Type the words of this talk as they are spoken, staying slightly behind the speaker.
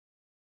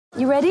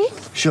You ready?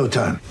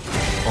 Showtime.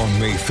 On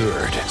May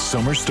 3rd,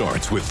 summer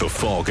starts with The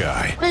Fall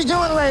Guy. Let's do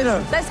it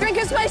later. Let's drink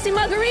a spicy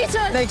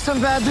margarita. Make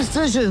some bad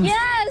decisions.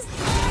 Yes!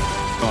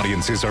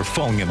 Audiences are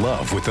falling in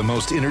love with the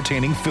most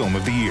entertaining film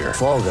of the year.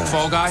 Fall Guy.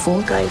 Fall Guy?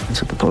 Fall Guy.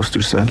 That's what the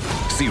poster said.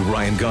 See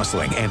Ryan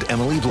Gosling and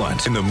Emily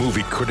Blunt in the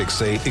movie critics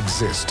say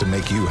exists to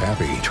make you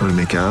happy. Trying to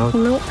make it out?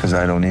 Nope. Because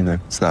I don't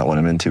either. It's not what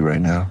I'm into right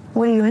now.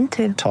 What are you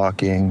into?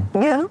 Talking.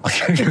 Yeah.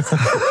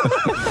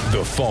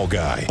 The Fall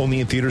Guy.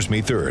 Only in theaters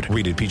May 3rd.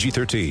 Rated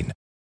PG-13.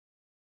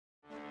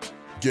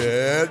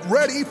 Get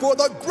ready for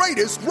the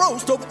greatest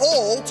roast of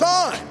all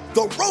time.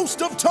 The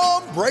Roast of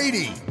Tom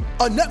Brady.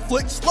 A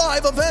Netflix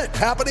live event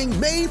happening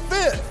May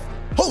 5th.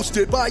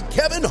 Hosted by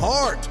Kevin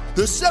Hart.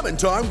 The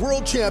 7-time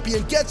world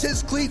champion gets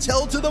his cleats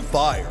held to the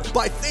fire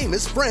by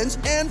famous friends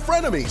and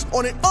frenemies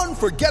on an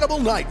unforgettable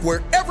night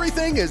where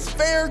everything is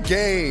fair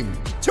game.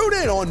 Tune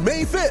in on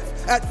May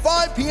 5th at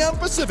 5 p.m.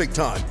 Pacific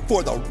time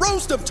for the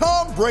Roast of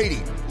Tom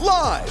Brady.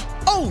 Live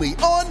only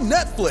on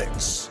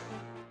Netflix.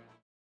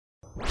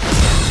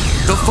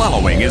 The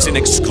following is an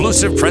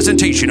exclusive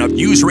presentation of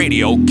News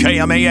Radio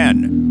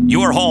KMAN,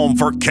 your home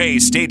for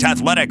K-State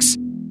Athletics.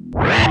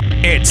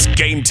 It's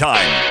game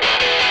time.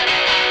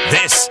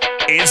 This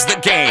is The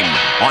Game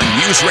on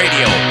News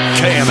Radio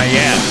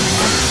KMAN.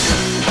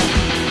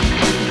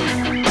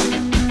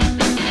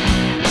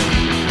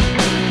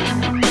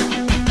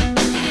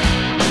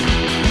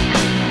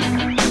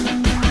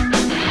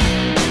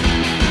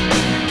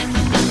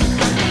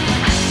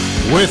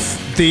 With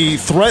the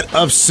threat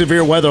of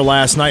severe weather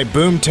last night,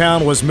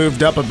 Boomtown was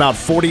moved up about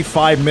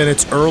 45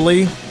 minutes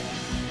early.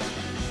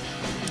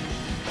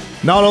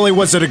 Not only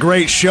was it a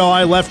great show,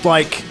 I left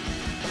like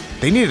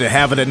they needed to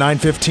have it at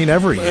 9:15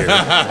 every year.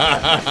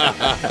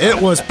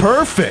 It was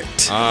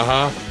perfect.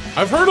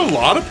 I've heard a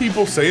lot of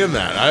people saying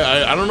that.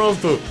 I don't know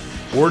if the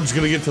word's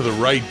going to get to the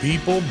right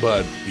people,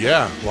 but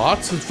yeah,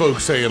 lots of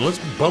folks saying, let's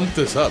bump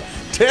this up.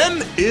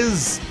 10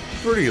 is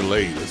pretty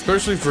late,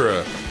 especially for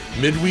a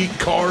midweek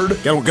card.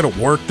 You got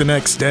to work the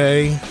next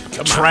day.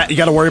 You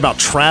got to worry about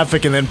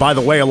traffic, and then, by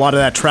the way, a lot of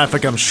that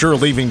traffic, I'm sure,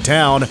 leaving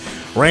town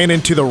ran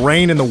into the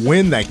rain and the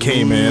wind that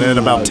came in at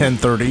about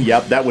 10:30.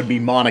 Yep, that would be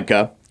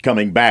Monica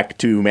coming back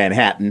to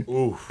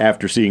Manhattan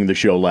after seeing the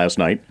show last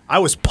night. I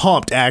was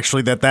pumped,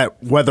 actually,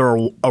 that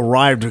weather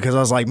arrived because I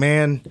was like,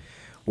 man,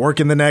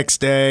 working the next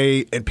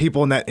day, and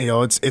people in that,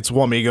 it's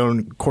Wamego,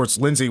 and of course,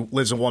 Lindsay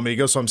lives in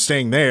Wamego, so I'm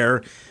staying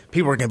there.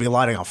 People are going to be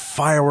lighting off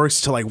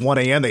fireworks till like 1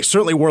 a.m. They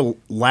certainly were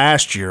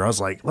last year. I was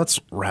like, let's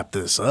wrap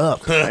this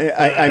up.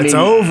 It's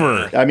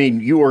over. I mean,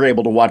 you were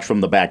able to watch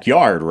from the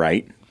backyard,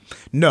 right?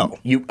 No.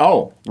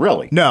 Oh,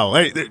 really?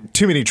 No.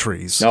 Too many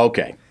trees.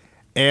 Okay.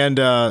 And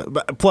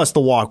plus,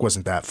 the walk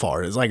wasn't that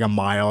far. It's like a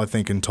mile, I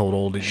think, in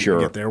total to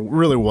get there. It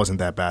really wasn't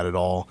that bad at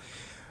all.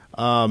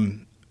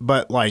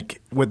 But like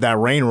with that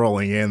rain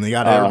rolling in, they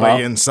got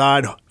everybody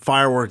inside,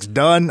 fireworks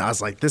done. I was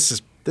like, this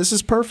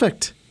is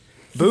perfect.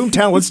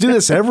 Boomtown, let's do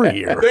this every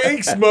year.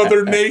 Thanks,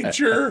 Mother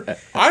Nature.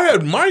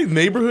 My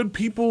neighborhood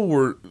people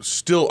were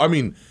still,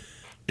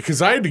 because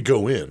I had to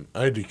go in.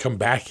 I had to come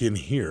back in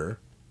here.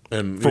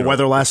 And for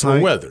weather last night?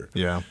 For weather.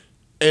 Yeah.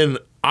 And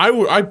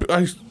I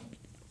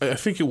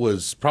think it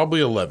was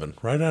probably 11,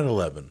 right at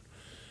 11.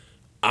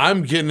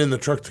 I'm getting in the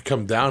truck to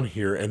come down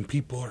here, and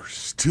people are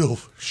still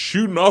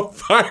shooting off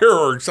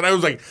fireworks. And I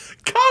was like,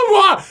 come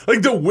on.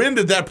 Like, the wind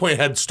at that point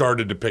had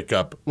started to pick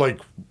up, like,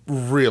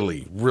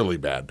 really, really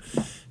bad.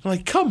 I'm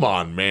like, come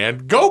on,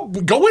 man. Go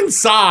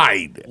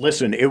inside.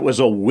 Listen, it was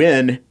a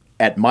win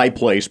at my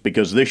place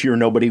because this year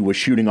nobody was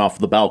shooting off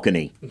the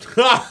balcony.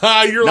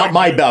 Not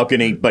my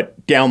balcony,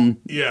 but down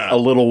a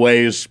little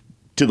ways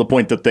to the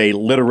point that they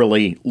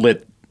literally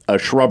lit a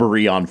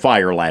shrubbery on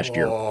fire last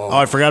year. Oh,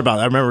 I forgot about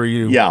that. I remember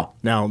you. Yeah.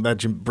 Now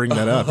that you bring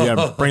that up.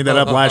 Yeah, bring that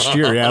up last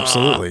year. Yeah,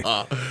 absolutely.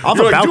 Off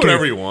You're a balcony. Do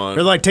whatever you want.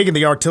 They're like taking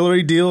the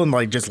artillery deal and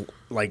like just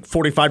like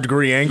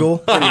 45-degree angle.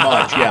 Pretty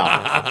much,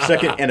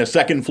 yeah.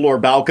 Second floor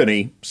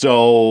balcony.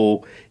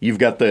 So you've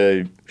got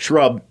the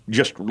shrub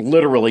just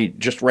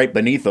right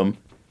beneath them,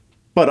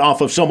 but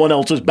off of someone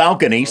else's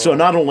balcony. So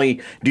not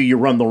only do you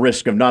run the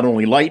risk of not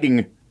only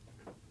lighting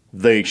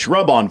the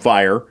shrub on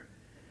fire,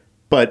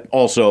 but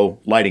also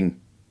lighting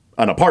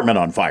an apartment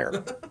on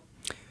fire.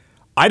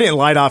 I didn't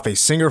light off a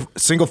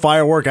single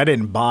firework. I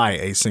didn't buy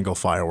a single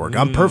firework.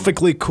 I'm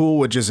perfectly cool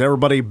with just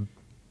everybody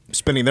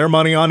spending their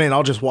money on it, and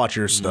I'll just watch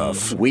your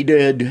stuff. We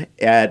did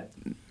at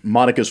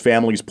Monica's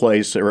family's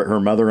place, or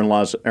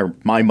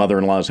my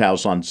mother-in-law's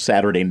house on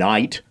Saturday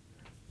night,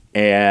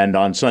 and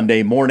on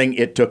Sunday morning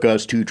it took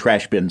us 2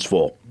 trash bins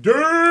full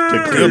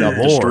to clean up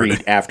the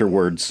street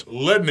afterwards.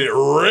 Letting it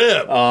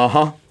rip.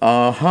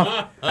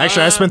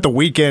 Actually, I spent the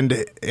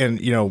weekend and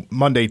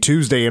Monday,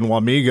 Tuesday in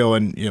Wamego,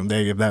 and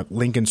they have that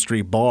Lincoln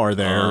Street bar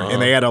there,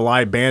 and they had a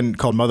live band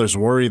called Mother's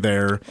Worry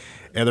there.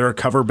 And they're a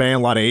cover band, a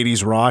lot of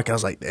 80s rock. I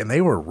was like, and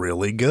they were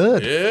really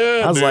good.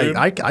 Yeah, I was dude.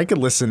 like, I could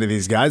listen to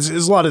these guys. It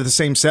was a lot of the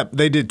same set.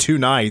 They did 2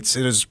 nights.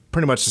 It was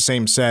pretty much the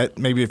same set,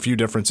 maybe a few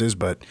differences,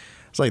 but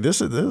it's like, this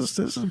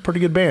is a pretty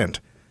good band.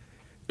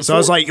 So I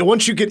was like,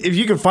 if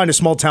you can find a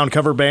small town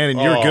cover band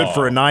and you're good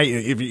for a night,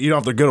 if you don't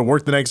have to go to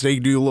work the next day, you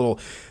do a little,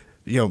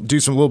 do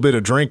some little bit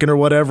of drinking or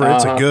whatever.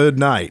 It's a good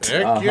night.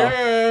 Heck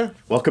yeah.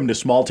 Welcome to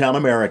small town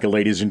America,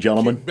 ladies and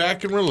gentlemen. Kick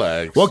back and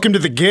relax. Welcome to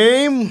the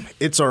game.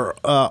 It's our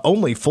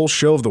only full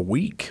show of the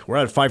week. We're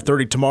at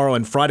 5:30 tomorrow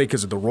and Friday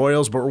because of the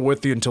Royals, but we're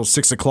with you until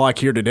 6 o'clock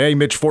here today.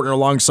 Mitch Fortner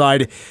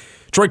alongside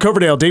Troy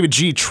Coverdale, David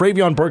G,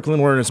 Travion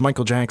Berkland wearing his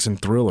Michael Jackson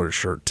Thriller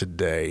shirt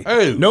today.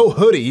 Hey. No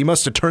hoodie. He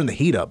must have turned the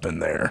heat up in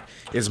there,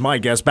 is my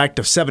guess. Back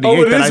to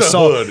 78 that I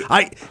saw. Hood.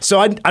 I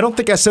don't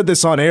think I said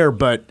this on air,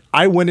 but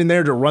I went in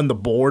there to run the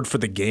board for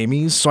the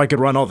gamies so I could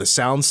run all the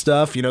sound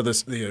stuff. Turn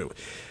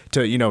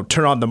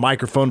on the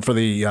microphone for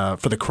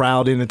the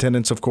crowd in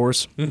attendance, of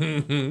course.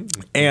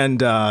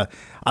 And I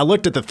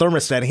looked at the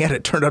thermostat and he had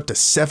it turned up to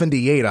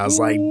 78. I was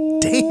like,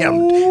 damn.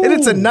 And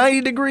it's a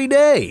 90-degree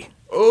day.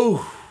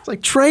 Oh. It's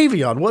like,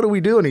 Travion, what are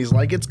we doing? He's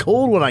like, it's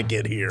cold when I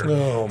get here.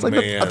 Oh, it's like,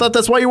 man. I thought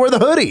that's why you wear the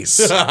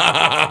hoodies.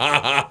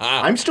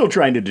 I'm still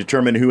trying to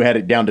determine who had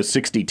it down to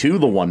 62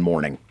 the one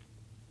morning.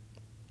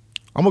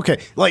 I'm okay.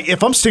 Like,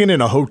 if I'm staying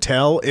in a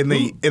hotel and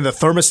the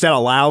thermostat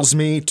allows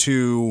me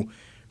to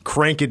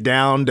crank it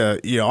down to,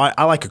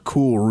 I like a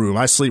cool room.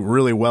 I sleep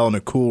really well in a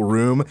cool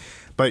room,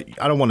 but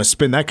I don't want to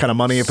spend that kind of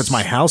money if it's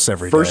my house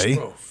every day.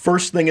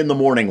 First thing in the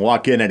morning,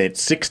 walk in and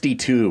it's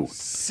 62.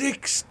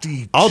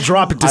 62. I'll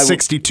drop it to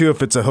 62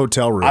 if it's a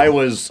hotel room. I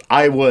was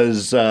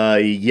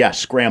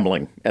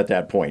scrambling at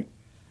that point.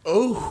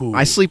 Oh.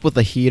 I sleep with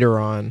the heater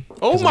on.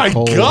 Oh, 'cause my I'm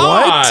cold.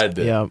 God.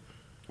 Yeah.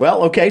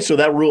 Well, okay, so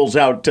that rules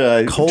out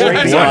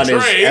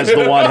Travion as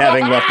the one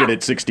having left it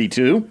at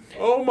 62.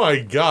 Oh, my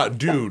God,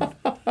 dude.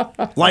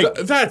 Like,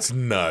 that's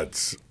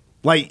nuts.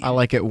 Like, I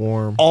like it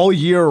warm. All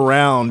year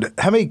round.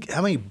 How many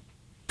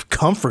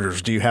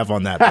comforters do you have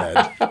on that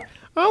bed?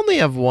 I only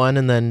have one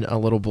and then a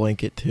little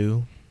blanket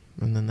too.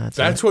 And then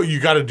that's what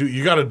you got to do.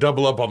 You got to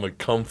double up on the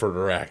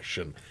comforter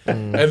action.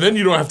 And then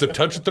you don't have to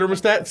touch the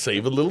thermostat,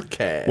 save a little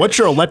cash. What's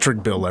your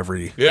electric bill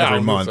every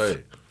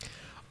month?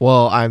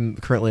 Well, I'm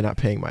currently not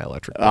paying my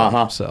electric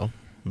bill, so.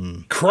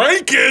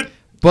 Crank it!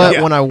 But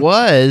when I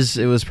was,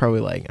 it was probably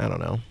like, I don't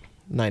know,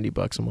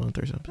 $90 a month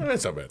or something.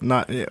 That's not bad.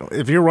 Not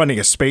if you're running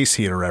a space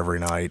heater every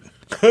night.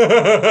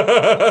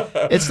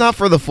 It's not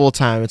for the full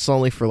time. It's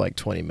only for like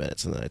 20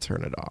 minutes, and then I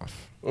turn it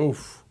off.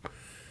 Oof.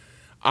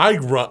 I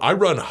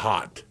run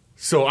hot,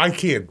 so I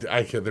can't.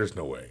 There's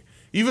no way.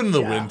 Even in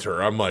the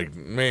winter, I'm like,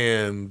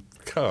 man,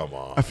 come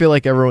on. I feel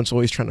like everyone's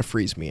always trying to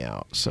freeze me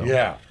out. So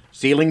yeah.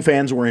 Ceiling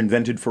fans were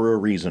invented for a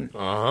reason.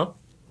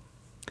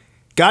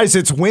 Guys,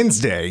 it's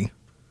Wednesday.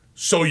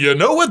 So you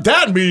know what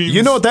that means.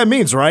 You know what that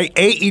means, right?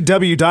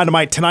 AEW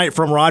Dynamite tonight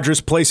from Rogers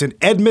Place in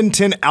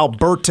Edmonton,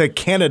 Alberta,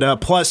 Canada.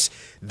 Plus,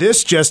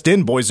 this just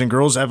in, boys and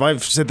girls,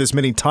 I've said this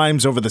many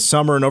times over the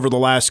summer and over the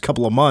last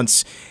couple of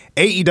months,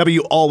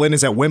 AEW All In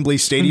is at Wembley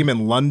Stadium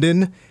in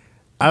London.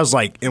 I was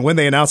like, and when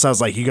they announced, I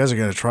was like, you guys are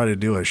going to try to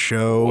do a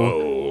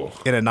show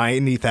in a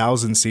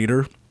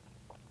 90,000-seater?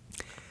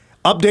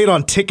 Update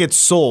on tickets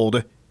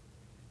sold,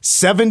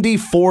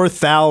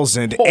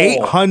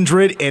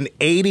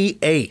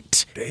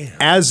 74,888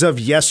 as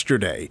of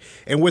yesterday.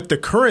 And with the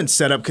current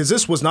setup, because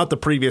this was not the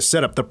previous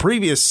setup. The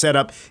previous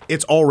setup,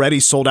 it's already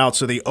sold out,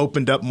 so they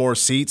opened up more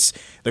seats.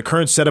 The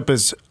current setup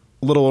is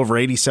a little over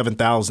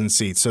 87,000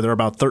 seats, so they're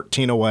about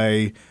 13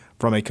 away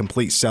from a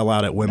complete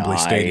sellout at Wembley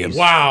Stadium.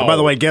 Wow. And by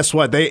the way, guess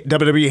what?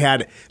 WWE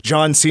had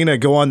John Cena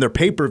go on their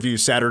pay-per-view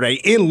Saturday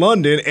in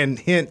London and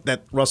hint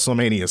that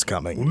WrestleMania is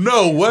coming.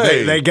 No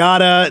way. They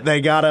gotta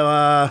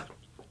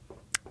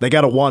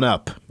one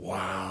up.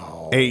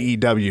 Wow.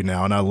 AEW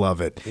now, and I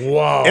love it.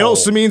 Wow. It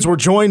also means we're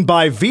joined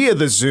by, via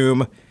the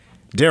Zoom,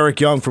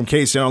 Derek Young from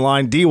KC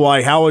Online.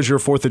 DY, how was your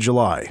 4th of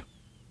July?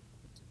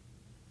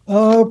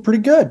 Pretty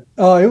good.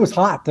 It was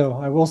hot, though.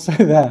 I will say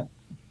that.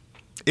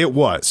 It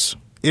was.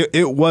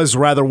 It was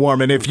rather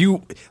warm. And if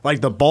you,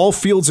 like, the ball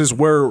fields is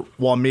where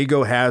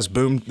Wamego has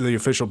the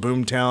official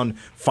Boomtown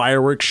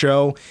fireworks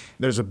show.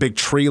 There's a big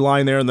tree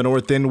line there in the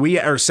north end.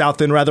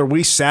 South end, rather.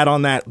 We sat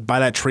on by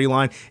that tree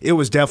line. It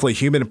was definitely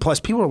humid. And plus,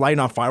 people were lighting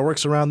on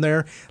fireworks around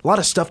there. A lot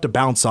of stuff to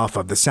bounce off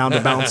of, the sound to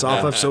bounce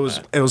off of. So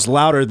it was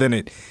louder than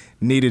it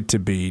needed to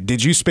be.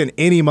 Did you spend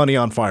any money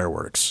on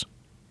fireworks?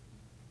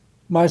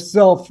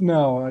 Myself,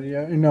 no.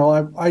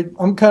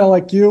 I'm kind of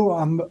like you.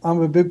 I'm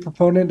a big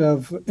proponent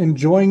of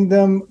enjoying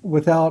them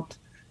without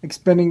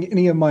expending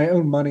any of my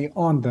own money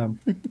on them.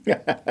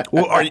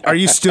 Well, are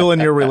you still in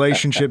your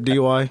relationship,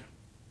 DY?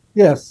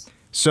 Yes.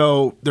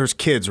 So there's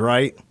kids,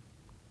 right?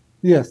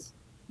 Yes.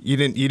 You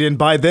didn't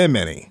buy them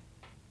any.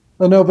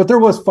 Oh, no, but there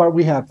was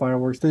we had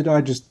fireworks. I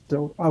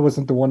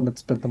wasn't the one that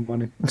spent the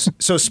money.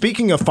 So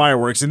speaking of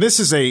fireworks, and this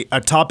is a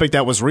topic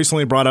that was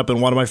recently brought up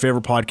in one of my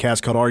favorite podcasts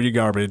called Are You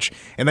Garbage?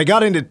 And they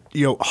got into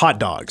hot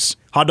dogs.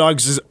 Hot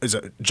dogs is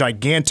a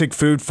gigantic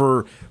food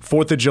for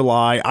 4th of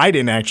July. I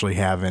didn't actually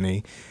have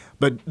any.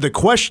 But the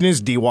question is,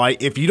 DY,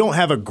 if you don't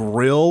have a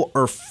grill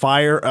or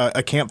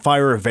a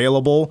campfire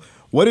available,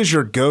 what is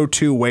your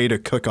go-to way to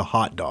cook a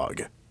hot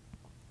dog?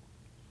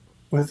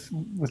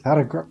 without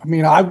a grill. I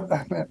mean,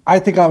 I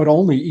think I would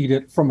only eat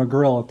it from a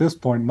grill at this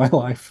point in my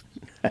life.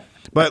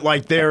 But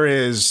like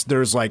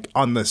there's like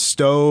on the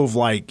stove,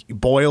 like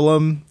boil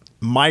them,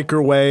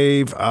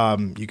 microwave.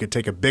 You could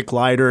take a Bic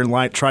lighter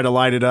and try to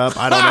light it up.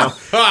 I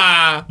don't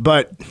know.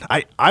 But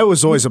I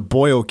was always a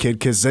boil kid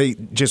because they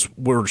just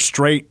were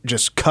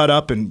just cut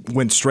up and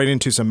went straight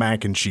into some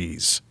mac and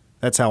cheese.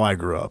 That's how I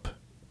grew up.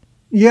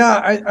 Yeah,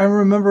 I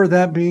remember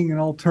that being an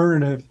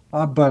alternative,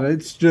 but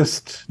it's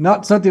just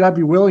not something I'd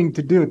be willing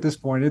to do at this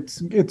point.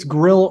 It's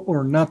grill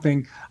or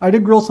nothing. I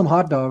did grill some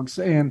hot dogs,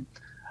 and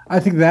I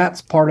think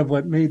that's part of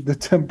what made the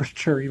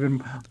temperature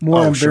even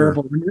more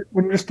unbearable. Sure.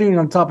 When you're standing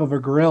on top of a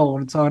grill,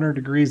 when it's 100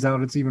 degrees out,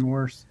 it's even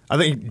worse. I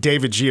think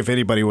David G., if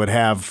anybody, would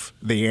have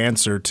the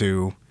answer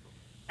to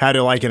how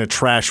to, like in a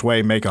trash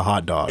way, make a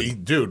hot dog.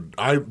 Dude,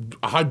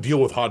 I deal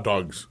with hot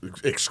dogs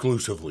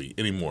exclusively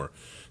anymore.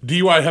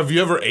 DUI, have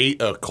you ever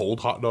ate a cold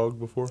hot dog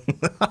before?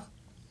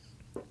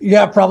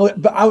 Yeah, probably.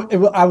 But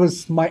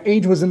my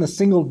age was in the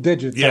single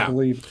digits, I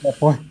believe, at that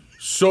point.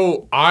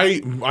 So I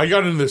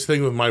got into this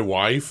thing with my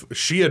wife.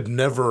 She had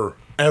never,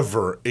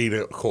 ever ate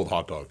a cold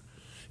hot dog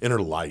in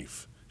her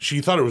life. She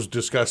thought it was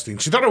disgusting.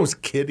 She thought I was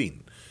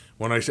kidding.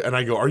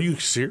 I go, are you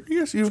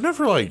serious? You've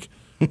never, like,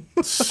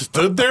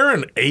 stood there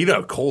and ate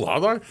a cold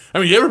hot dog? I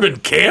mean, you ever been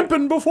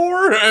camping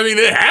before? I mean,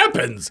 it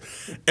happens.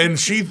 And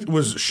she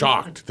was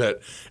shocked that,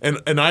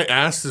 and I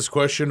asked this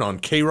question on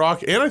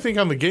K-Rock, and I think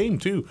on the game,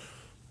 too.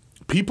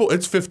 People,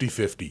 it's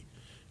 50-50.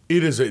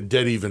 It is a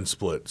dead even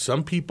split.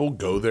 Some people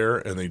go there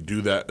and they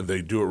do that, and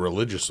they do it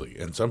religiously.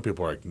 And some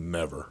people are like,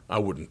 never. I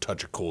wouldn't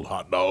touch a cold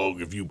hot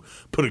dog. If you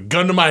put a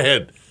gun to my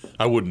head,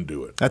 I wouldn't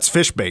do it. That's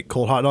fish bait.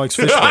 Cold hot dogs,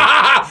 fish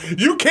bait.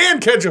 You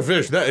can catch a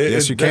fish.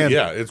 Yes, you can.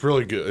 Yeah, it's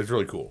really good. It's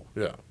really cool.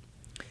 Yeah.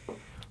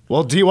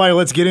 Well, DY,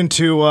 let's get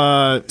into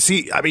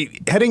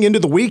heading into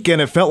the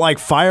weekend, it felt like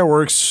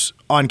fireworks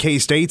on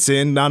K-State's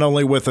end, not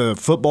only with a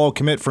football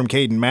commit from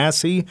Caden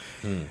Massey,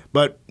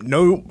 but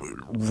no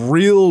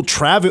real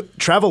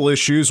travel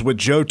issues with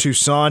Joe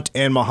Toussaint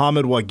and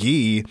Muhammad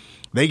Wagi.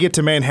 They get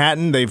to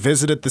Manhattan, they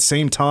visit at the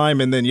same time,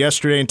 and then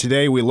yesterday and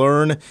today we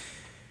learn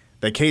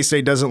that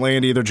K-State doesn't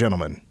land either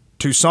gentleman.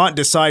 Toussaint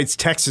decides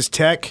Texas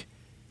Tech,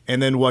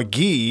 and then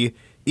Wagi,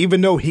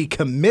 even though he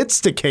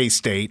commits to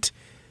K-State,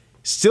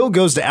 still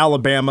goes to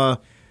Alabama,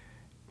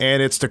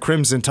 and it's the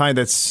Crimson Tide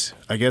that's,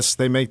 I guess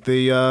they make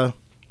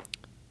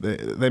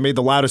they made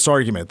the loudest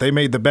argument. They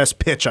made the best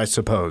pitch, I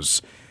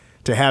suppose,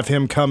 to have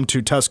him come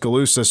to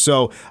Tuscaloosa.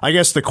 So I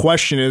guess the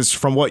question is,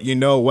 from what you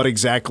know, what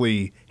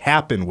exactly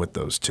happened with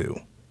those two?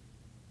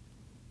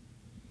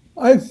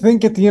 I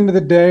think at the end of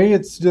the day,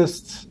 it's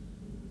just,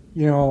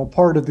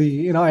 part of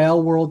the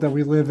NIL world that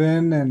we live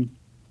in. And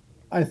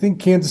I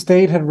think Kansas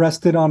State had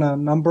rested on a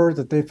number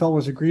that they felt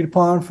was agreed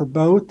upon for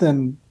both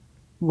and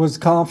was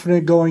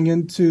confident going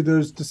into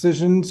those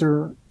decisions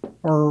or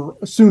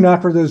soon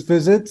after those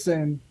visits.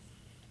 And,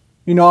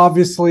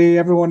 obviously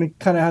everyone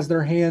kind of has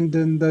their hand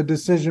in the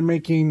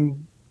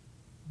decision-making,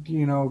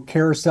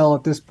 carousel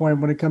at this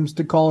point when it comes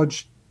to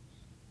college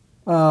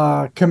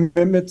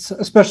commitments,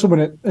 especially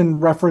when in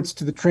reference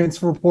to the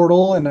transfer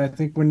portal. And I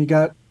think when you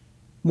got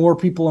more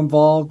people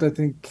involved, I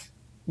think,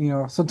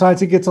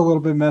 sometimes it gets a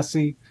little bit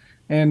messy.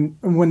 And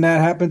when that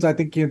happens, I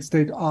think Kansas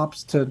State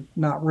opts to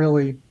not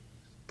really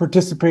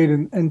participate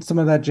in some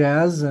of that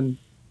jazz. And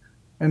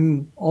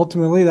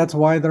ultimately that's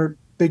why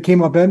they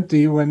came up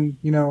empty when,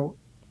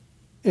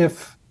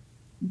 if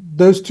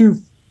those two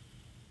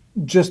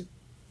just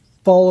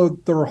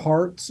followed their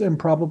hearts and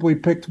probably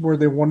picked where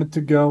they wanted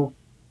to go,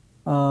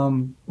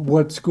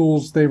 what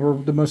schools they were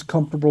the most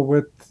comfortable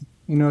with,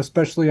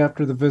 especially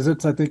after the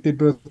visits, I think they'd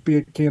both be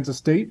at Kansas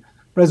State.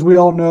 But as we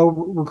all know,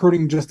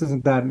 recruiting just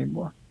isn't that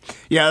anymore.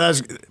 Yeah,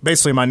 that's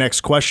basically my next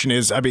question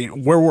is,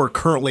 where we're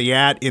currently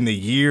at in the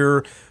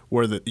year,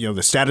 where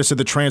the status of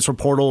the transfer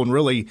portal, and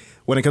really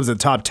when it comes to the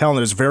top talent,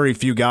 there's very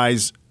few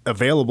guys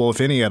available,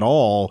 if any at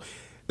all.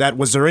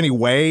 Was there any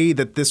way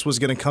that this was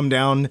going to come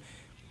down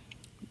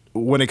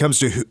when it comes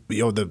to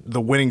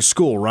the winning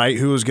school, right?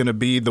 Who is going to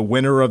be the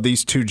winner of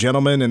these two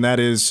gentlemen? And that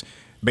is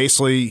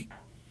basically,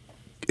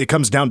 it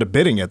comes down to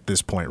bidding at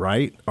this point,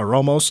 right? Or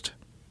almost?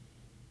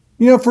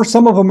 For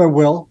some of them it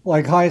will.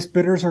 Like, highest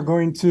bidders are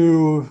going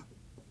to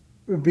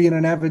be in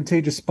an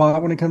advantageous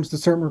spot when it comes to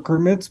certain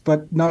recruitments,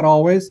 but not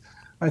always.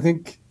 I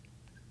think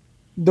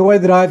the way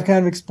that I've kind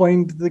of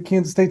explained the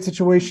Kansas State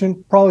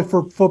situation, probably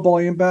for football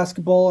and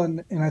basketball,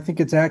 and I think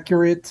it's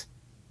accurate.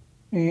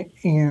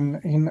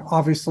 And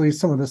obviously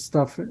some of this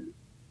stuff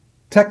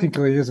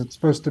technically isn't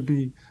supposed to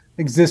be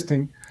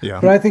existing. Yeah.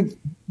 But I think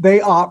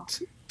they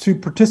opt to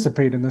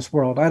participate in this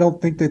world. I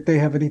don't think that they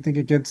have anything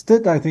against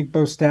it. I think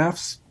both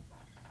staffs,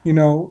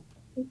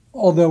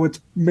 although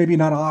it's maybe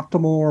not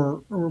optimal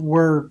or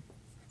where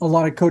a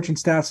lot of coaching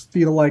staffs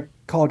feel like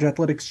college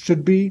athletics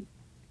should be,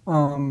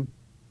 mano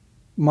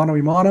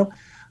a mano,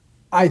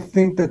 I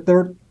think that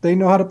they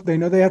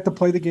know they have to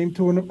play the game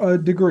to a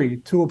degree,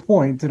 to a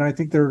point, and I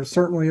think they're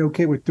certainly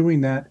okay with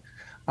doing that.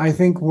 I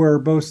think where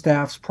both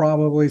staffs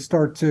probably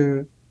start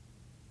to,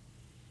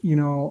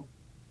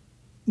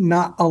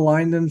 not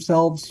align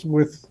themselves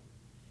with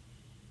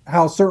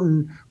how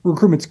certain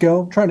recruitments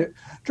go. Trying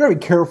to be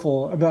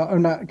careful about, or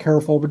not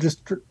careful, but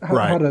just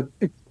how to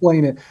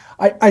explain it.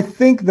 I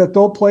think that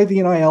they'll play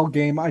the NIL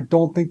game. I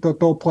don't think that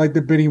they'll play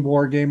the bidding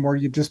war game where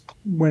you just,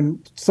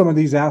 when some of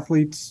these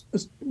athletes,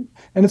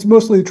 and it's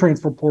mostly the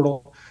transfer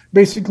portal,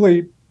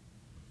 basically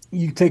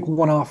you take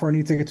one offer and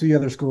you take it to the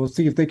other school,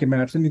 see if they can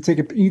match. Then you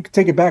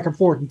take it back and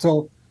forth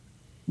until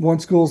one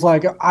school's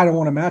like, I don't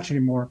want to match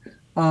anymore.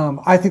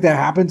 I think that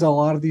happens a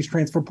lot of these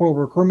transfer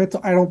portal recruitments.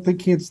 I don't think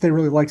Kansas State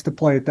really likes to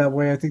play it that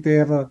way. I think they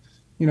have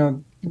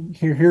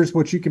here's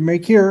what you can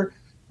make here.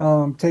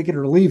 Take it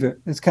or leave it.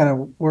 It's kind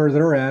of where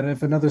they're at. And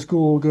if another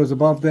school goes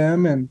above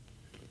them and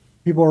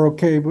people are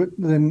okay with,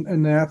 then,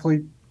 and the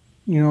athlete,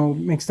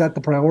 makes that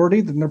the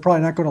priority, then they're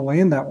probably not going to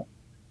land that one.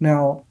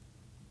 Now,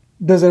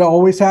 does it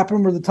always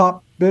happen where the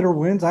top bidder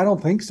wins? I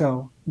don't think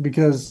so,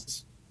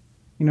 because,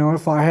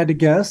 if I had to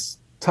guess,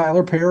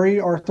 Tyler Perry,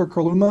 Arthur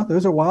Kaluma,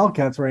 those are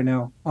Wildcats right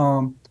now.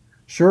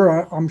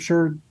 Sure, I'm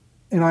sure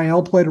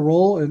NIL played a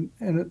role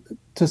and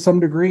to some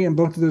degree in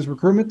both of those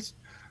recruitments,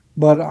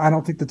 but I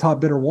don't think the top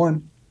bidder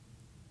won.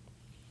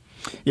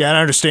 Yeah, and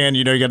I understand,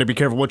 you got to be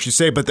careful what you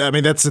say, but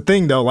that's the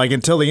thing though,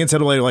 until the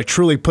NCAA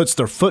truly puts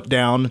their foot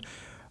down,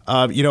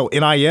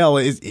 NIL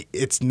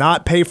it's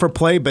not pay for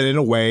play, but in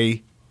a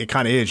way it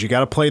kind of is. You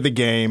got to play the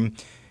game.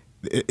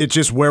 It's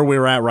just where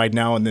we're at right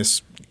now in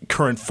this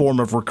current form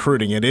of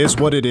recruiting. It is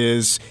what it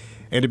is,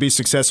 and to be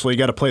successful, you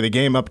got to play the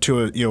game up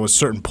to a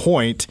certain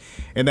point,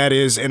 and that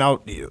is. And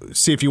I'll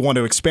see if you want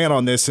to expand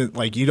on this.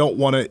 You don't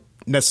want to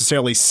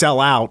necessarily sell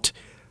out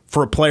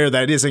for a player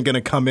that isn't going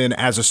to come in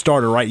as a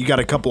starter, right? You got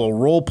a couple of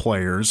role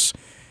players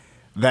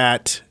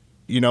that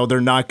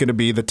they're not going to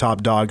be the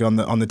top dog on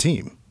the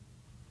team.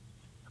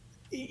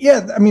 Yeah,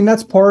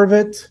 that's part of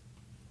it.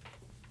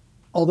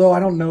 Although I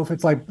don't know if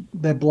it's like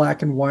that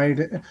black and white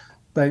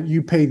that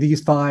you pay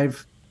these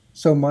 5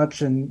 so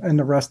much and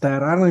the rest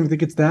that. I don't even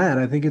think it's that.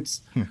 I think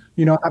it's,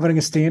 having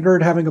a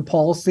standard, having a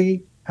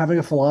policy, having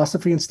a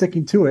philosophy and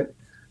sticking to it.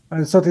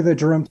 And it's something that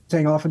Jerome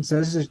Tang often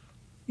says is,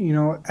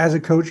 as a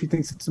coach, he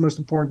thinks it's the most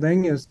important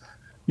thing is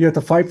you have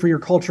to fight for your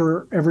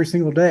culture every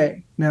single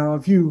day. Now,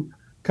 if you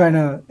kind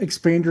of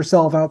expand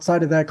yourself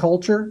outside of that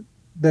culture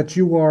that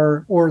you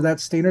are, or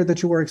that standard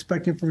that you are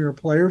expecting from your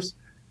players,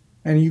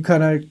 and you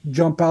kind of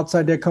jump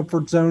outside that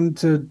comfort zone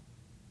to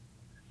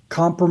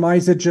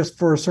compromise it just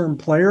for a certain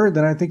player,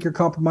 then I think you're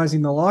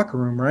compromising the locker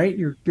room, right?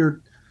 You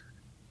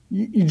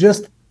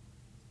just,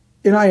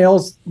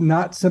 NIL's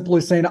not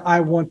simply saying I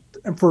want,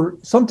 and for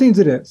some teams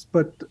it is,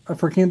 but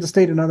for Kansas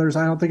State and others,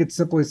 I don't think it's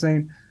simply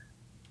saying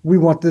we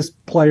want this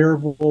player,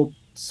 we'll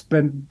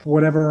spend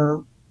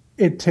whatever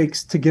it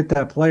takes to get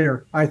that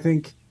player. I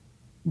think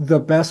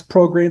the best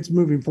programs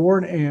moving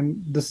forward,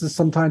 and this is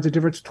sometimes a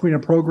difference between a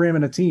program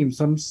and a team.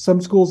 Some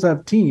schools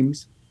have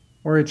teams,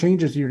 or it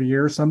changes year to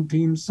year. Some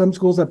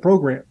schools have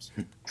programs.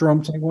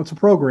 Jerome Tang wants a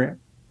program,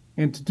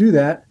 and to do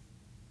that,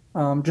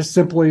 just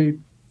simply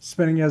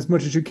spending as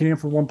much as you can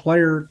for one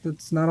player,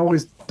 that's not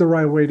always the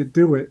right way to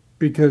do it,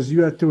 because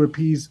you have to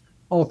appease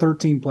all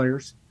 13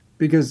 players.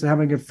 Because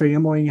having a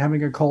family,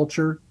 having a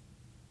culture,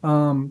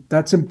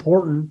 that's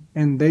important,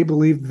 and they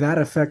believe that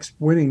affects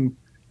winning.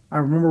 I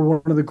remember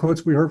one of the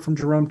quotes we heard from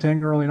Jerome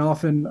Tang early and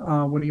often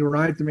when he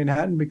arrived in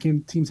Manhattan, became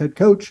the team's head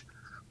coach,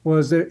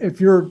 was that if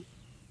you're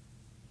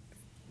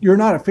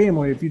not a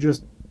family if you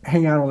just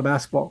hang out on the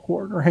basketball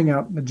court or hang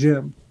out in the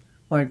gym.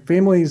 Like,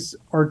 families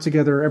are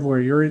together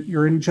everywhere.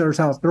 You're in each other's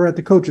house. They're at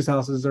the coaches'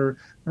 houses, or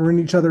they're in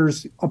each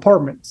other's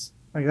apartments.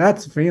 Like,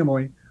 that's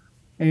family.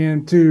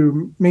 And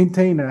to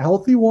maintain a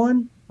healthy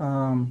one,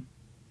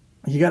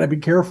 you got to be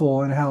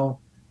careful in how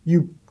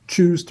you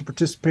choose to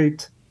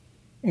participate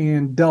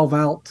and delve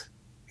out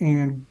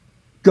and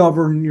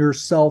govern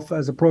yourself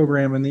as a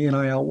program in the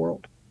NIL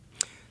world.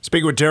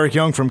 Speaking with Derek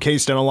Young from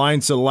K-State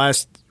Alliance, so the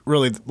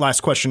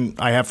last question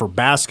I have for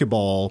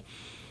basketball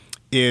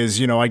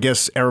is, I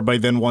guess everybody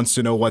then wants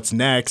to know what's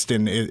next,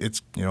 and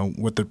it's,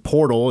 with the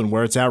portal and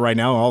where it's at right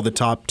now, all the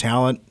top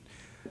talent.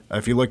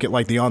 If you look at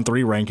the On3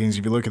 rankings,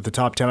 if you look at the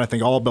top 10, I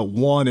think all but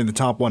one in the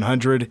top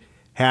 100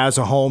 has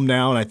a home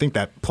now, and I think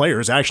that player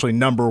is actually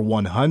number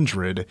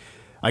 100.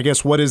 I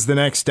guess what is the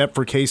next step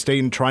for K-State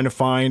in trying to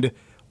find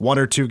one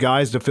or two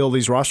guys to fill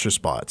these roster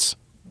spots?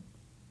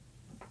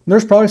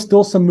 There's probably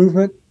still some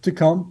movement to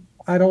come.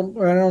 I don't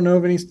know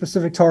of any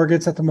specific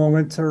targets at the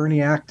moment or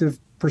any active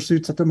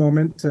pursuits at the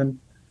moment, and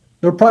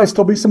there'll probably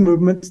still be some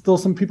movement, still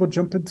some people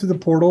jump into the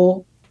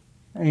portal,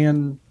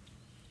 and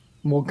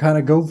we'll kind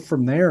of go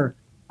from there.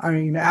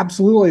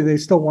 Absolutely, they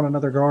still want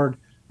another guard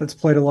that's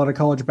played a lot of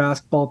college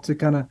basketball to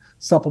kind of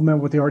supplement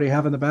what they already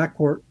have in the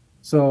backcourt.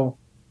 So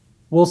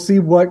we'll see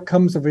what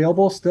comes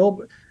available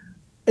still.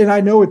 And I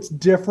know it's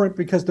different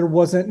because there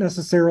wasn't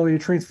necessarily a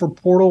transfer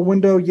portal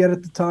window yet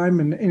at the time,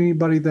 and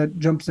anybody that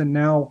jumps in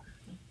now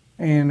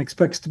and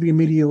expects to be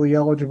immediately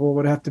eligible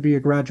would have to be a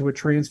graduate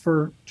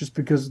transfer just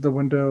because the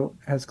window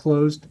has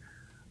closed.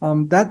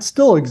 That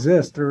still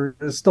exists, or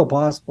is still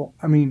possible.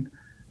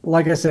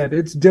 like I said,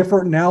 it's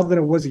different now than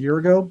it was a year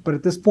ago. But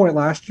at this point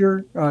last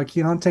year,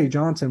 Keontae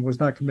Johnson was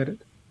not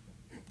committed.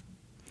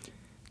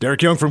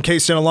 Derek Young from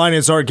K-State Online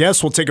is our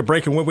guest. We'll take a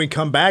break, and when we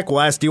come back, we'll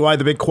ask DY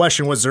the big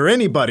question. Was there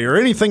anybody or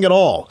anything at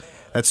all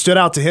that stood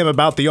out to him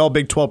about the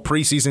All-Big 12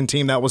 preseason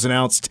team that was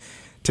announced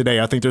today?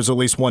 I think there's at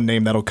least one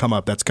name that'll come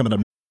up. That's coming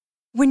up.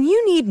 When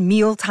you need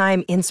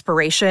mealtime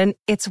inspiration,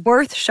 it's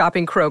worth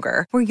shopping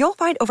Kroger, where you'll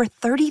find over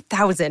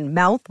 30,000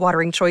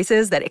 mouth-watering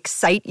choices that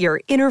excite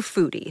your inner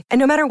foodie. And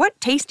no matter what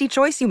tasty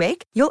choice you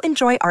make, you'll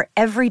enjoy our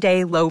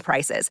everyday low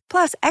prices,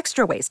 plus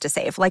extra ways to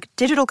save, like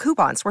digital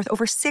coupons worth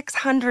over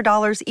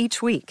 $600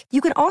 each week. You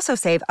can also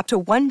save up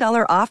to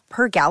 $1 off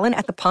per gallon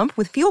at the pump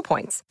with fuel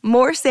points.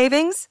 More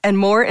savings and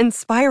more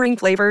inspiring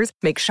flavors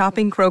make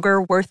shopping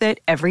Kroger worth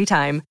it every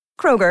time.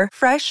 Kroger,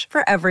 fresh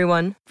for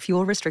everyone.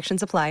 Fuel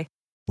restrictions apply.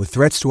 With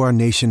threats to our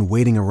nation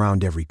waiting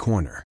around every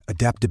corner,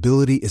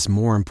 adaptability is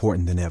more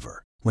important than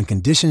ever. When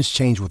conditions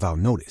change without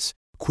notice,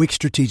 quick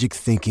strategic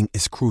thinking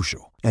is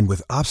crucial. And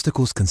with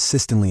obstacles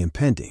consistently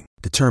impending,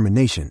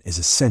 determination is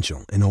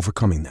essential in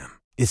overcoming them.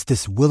 It's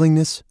this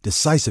willingness,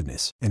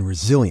 decisiveness, and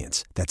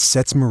resilience that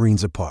sets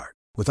Marines apart.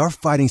 With our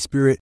fighting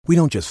spirit, we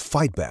don't just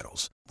fight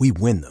battles, we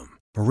win them.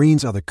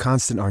 Marines are the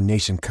constant our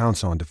nation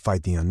counts on to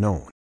fight the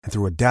unknown. And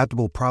through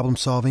adaptable problem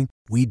solving,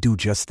 we do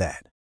just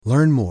that.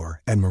 Learn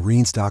more at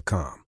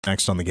marines.com.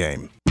 Next on the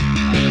game.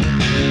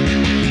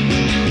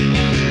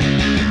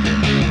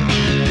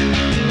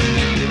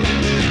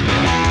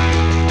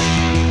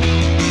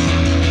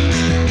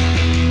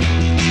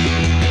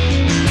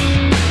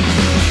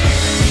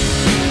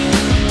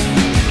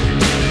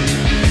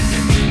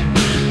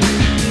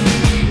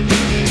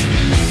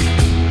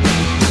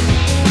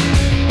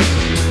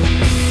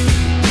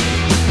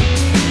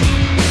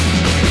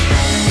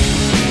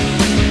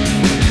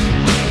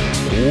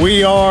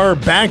 We are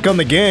back on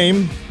the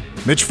game.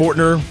 Mitch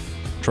Fortner,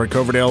 Troy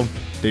Coverdale,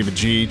 David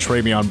G.,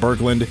 Travion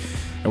Berkland,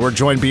 and we're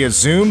joined via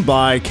Zoom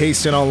by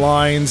K-State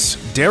Online's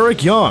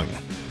Derek Young.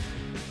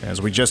 As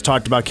we just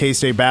talked about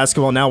K-State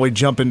basketball, now we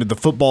jump into the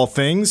football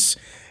things.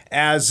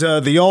 As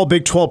the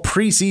All-Big 12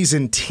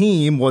 preseason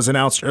team was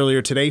announced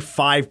earlier today,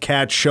 5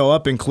 cats show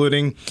up,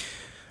 including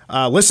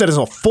listed as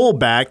a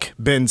fullback,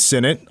 Ben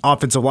Sinnott,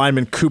 offensive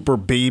lineman Cooper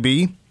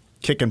Beebe,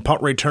 kick and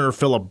punt returner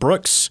Phillip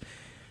Brooks,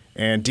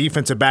 and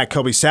defensive back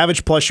Kobe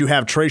Savage. Plus, you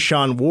have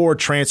Trayshawn Ward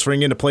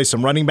transferring in to play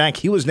some running back.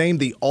 He was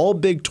named the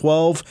All-Big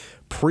 12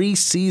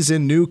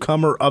 preseason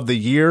newcomer of the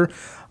year.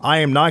 I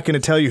am not going to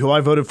tell you who I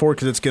voted for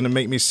because it's going to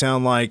make me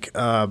sound like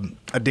a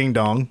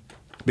ding-dong,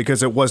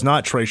 because it was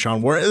not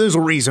Trayshawn Ward. There's a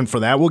reason for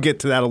that. We'll get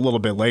to that a little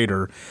bit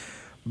later.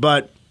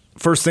 But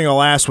first thing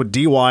I'll ask with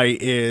DY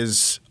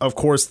is, of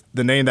course,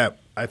 the name that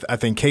I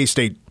think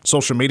K-State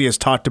social media has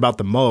talked about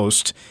the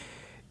most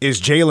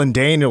is Jalen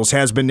Daniels.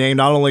 Has been named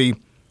not only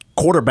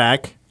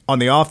quarterback on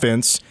the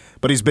offense,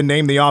 but he's been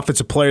named the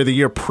Offensive Player of the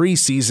Year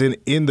preseason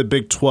in the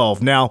Big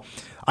 12. Now,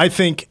 I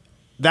think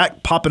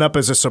that popping up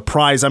as a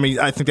surprise, I mean,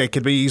 I think that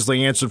could be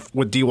easily answered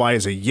with DY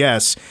as a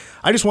yes.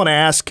 I just want to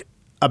ask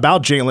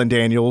about Jalen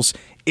Daniels.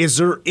 Is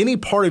there any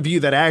part of you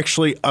that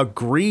actually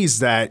agrees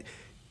that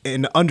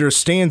and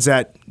understands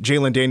that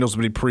Jalen Daniels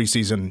will be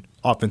preseason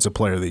Offensive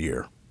Player of the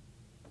Year?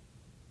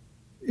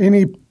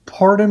 Any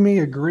part of me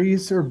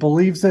agrees or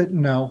believes it?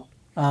 No.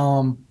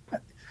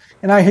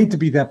 And I hate to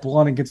be that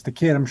blunt against the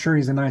kid. I'm sure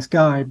he's a nice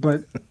guy,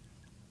 but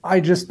I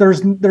just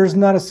there's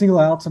not a single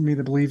ounce of me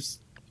that believes.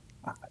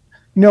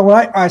 You know,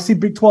 when I see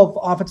Big 12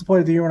 Offensive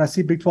Player of the Year, when I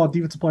see Big 12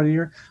 Defensive Player of the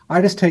Year,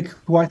 I just take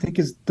who I think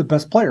is the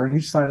best player on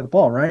each side of the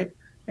ball, right?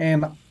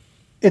 And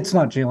it's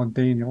not Jalen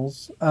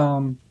Daniels.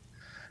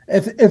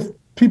 If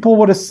people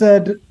would have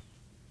said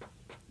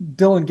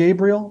Dylan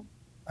Gabriel,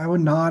 I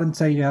would nod and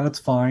say, yeah, that's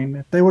fine.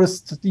 If they would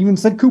have even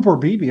said Cooper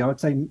Beebe, I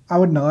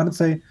would nod and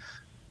say,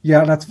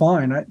 yeah, that's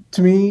fine.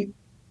 To me,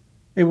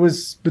 it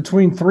was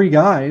between 3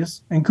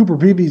 guys, and Cooper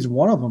Beebe is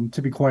one of them,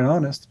 to be quite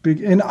honest.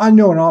 And I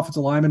know an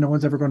offensive lineman, no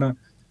one's ever going to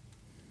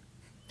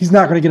 – he's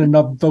not going to get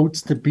enough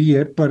votes to be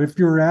it. But if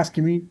you're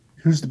asking me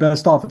who's the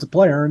best offensive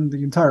player in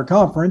the entire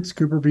conference,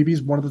 Cooper Beebe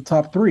is one of the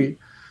top 3.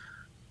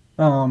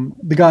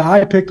 The guy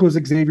I picked was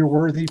Xavier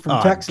Worthy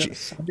from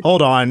Texas.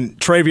 Hold on.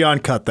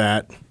 Travion, cut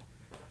that.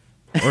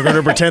 We're going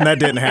to pretend that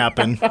didn't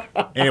happen.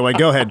 Anyway,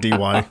 go ahead,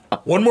 DY.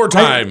 One more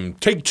time.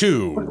 Take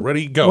 2.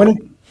 Ready, go.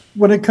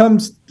 When it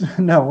comes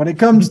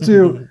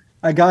to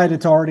a guy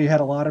that's already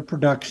had a lot of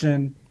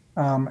production,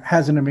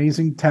 has an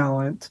amazing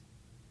talent,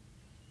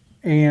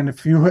 and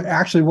if you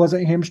actually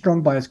wasn't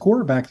hamstrung by his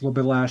quarterback a little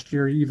bit last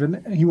year,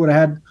 even he would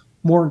have had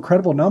more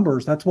incredible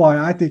numbers. That's why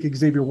I think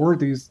Xavier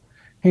Worthy is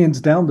hands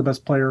down the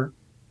best player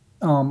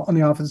on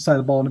the offensive side of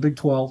the ball in the Big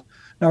 12.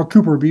 Now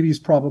Cooper Beebe is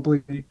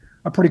probably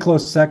a pretty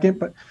close second,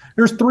 but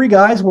there's 3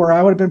 guys where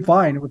I would have been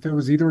fine if it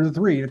was either of the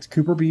 3. It's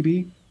Cooper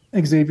Beebe,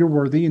 Xavier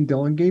Worthy, and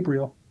Dylan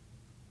Gabriel.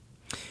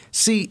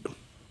 See,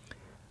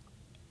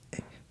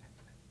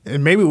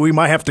 and maybe we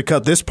might have to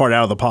cut this part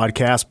out of the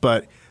podcast,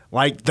 but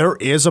like there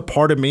is a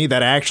part of me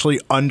that actually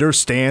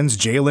understands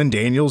Jalen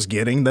Daniels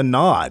getting the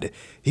nod.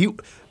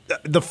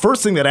 the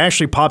first thing that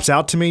actually pops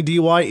out to me,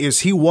 DY,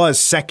 is he was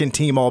second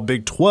team All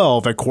Big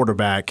 12 at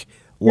quarterback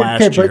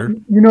last year. But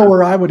you know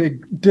where I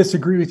would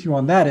disagree with you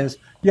on that is,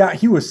 yeah,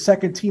 he was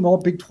second team All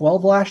Big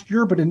 12 last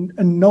year, but in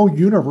no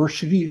universe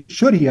should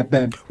he have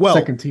been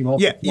second team All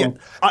Big 12.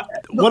 Yeah.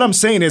 What I'm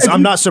saying is,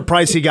 I'm not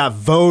surprised he got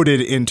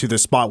voted into the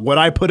spot. Would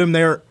I put him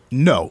there?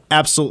 No,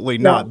 absolutely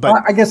not.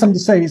 But I guess I'm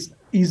just saying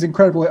he's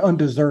incredibly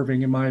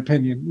undeserving, in my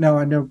opinion. Now,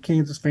 I know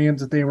Kansas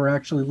fans, if they were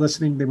actually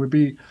listening, they would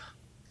be,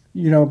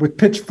 with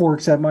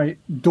pitchforks at my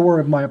door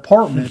of my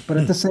apartment. But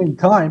at the same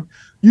time,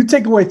 you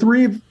take away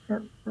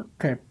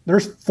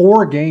there's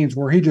 4 games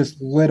where he just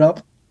lit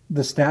up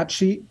the stat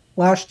sheet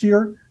last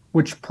year,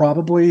 which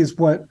probably is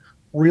what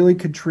really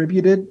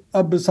contributed,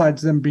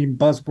 besides them being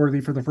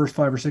buzzworthy for the first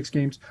 5 or 6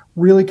 games,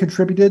 really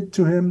contributed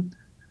to him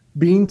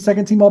being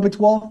second team All Big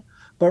 12.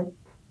 But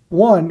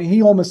 1,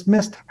 he almost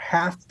missed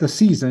half the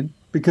season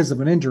because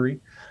of an injury.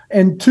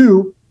 And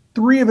 2,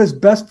 3 of his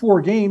best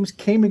 4 games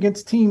came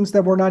against teams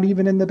that were not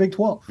even in the Big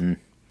 12.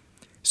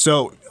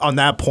 So on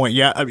that point,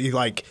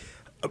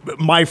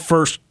 my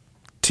first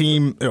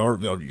team, or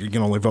you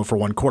can only vote for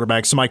one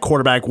quarterback. So my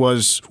quarterback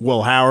was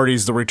Will Howard.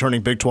 He's the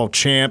returning Big 12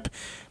 champ.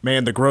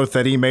 Man, the growth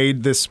that he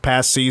made this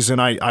past season,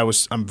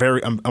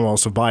 I'm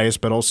also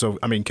biased, but also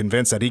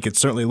convinced that he could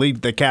certainly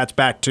lead the Cats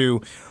back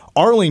to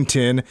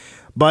Arlington.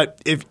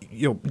 But if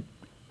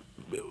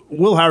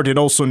Will Howard did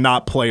also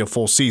not play a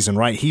full season,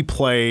 right? He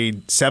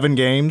played 7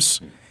 games,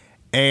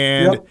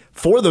 and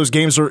 4 of those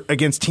games were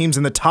against teams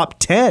in the top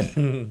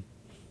 10.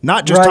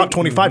 Not just top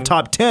 25,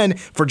 top 10.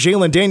 For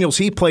Jalen Daniels,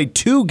 he played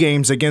 2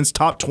 games against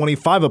top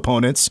 25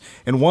 opponents,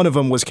 and one of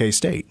them was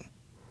K-State.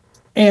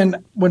 And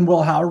when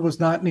Will Howard was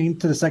not named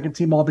to the second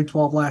team All Big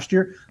 12 last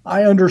year,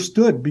 I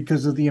understood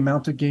because of the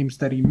amount of games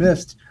that he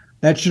missed.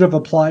 That should have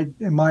applied,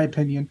 in my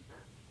opinion,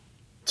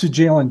 to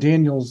Jalen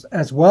Daniels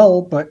as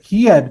well. But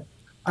he had,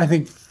 I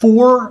think,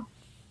 4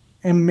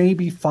 and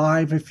maybe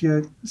 5, if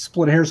you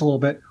split hairs a little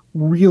bit,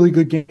 really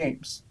good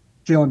games.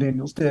 Jalen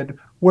Daniels did,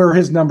 where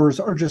his numbers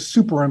are just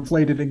super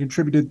inflated and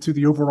contributed to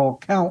the overall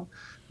count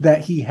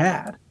that he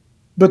had.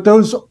 But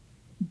those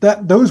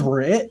were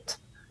it.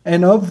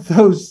 And of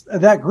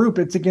that group,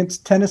 it's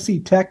against Tennessee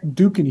Tech,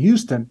 Duke, and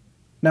Houston.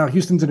 Now,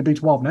 Houston's in the Big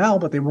 12 now,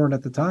 but they weren't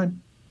at the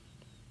time.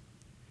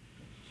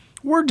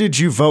 Where did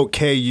you vote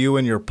KU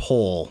in your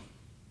poll?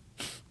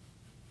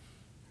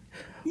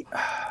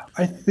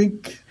 I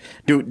think.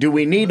 Do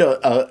we need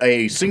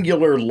a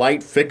singular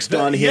light fixed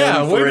on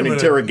him for an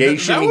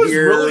interrogation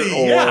here?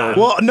 Really,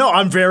 Well, no,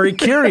 I'm very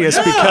curious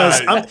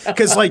because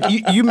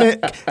you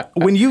meant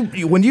when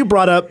you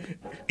brought up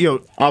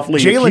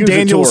Jalen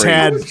Daniels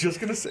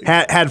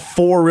had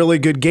 4 really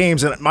good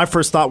games, and my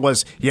first thought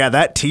was,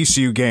 that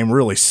TCU game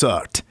really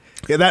sucked.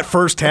 Yeah, that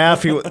first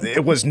half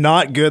it was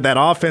not good. That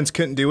offense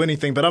couldn't do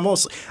anything. But I'm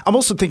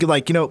also thinking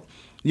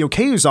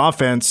KU's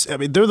offense.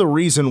 They're the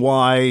reason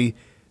why.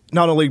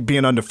 Not only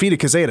being undefeated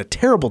because they had a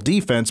terrible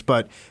defense,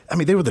 but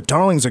they were the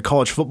darlings of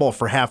college football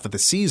for half of the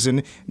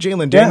season.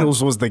 Jalen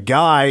Daniels was the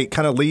guy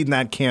kind of leading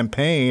that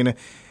campaign,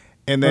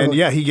 and then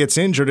he gets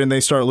injured and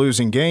they start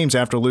losing games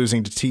after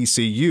losing to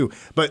TCU.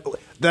 But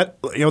that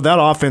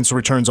offense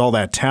returns all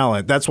that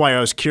talent. That's why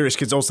I was curious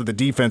because also the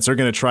defense, they're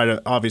going to try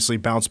to obviously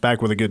bounce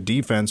back with a good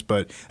defense.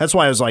 But that's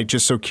why I was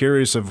just so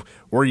curious of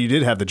where you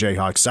did have the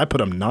Jayhawks. I put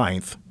them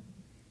 9th.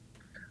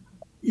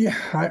 Yeah,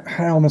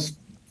 I almost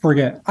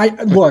forget.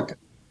 Look.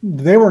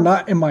 They were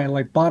not in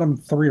my bottom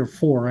 3 or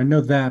 4. I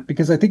know that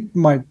because I think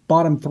my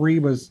bottom 3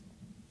 was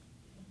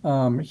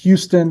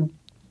Houston,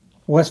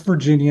 West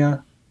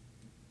Virginia,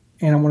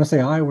 and I want to say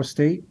Iowa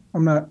State.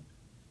 I'm not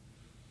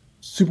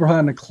super high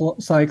on the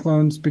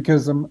Cyclones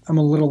because I'm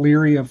a little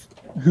leery of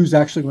who's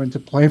actually going to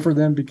play for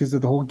them because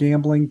of the whole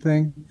gambling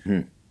thing.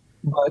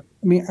 But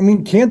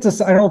Kansas,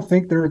 I don't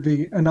think they're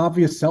an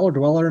obvious cellar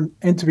dweller,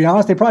 and to be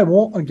honest, they probably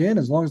won't again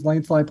as long as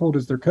Lance Leipold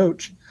is their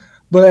coach.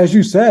 But as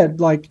you said,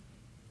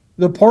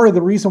 the part of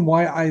the reason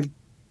why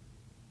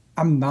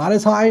I'm not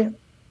as high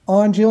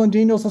on Jalen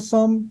Daniels as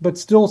some, but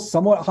still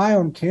somewhat high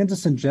on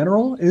Kansas in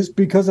general, is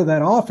because of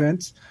that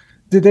offense.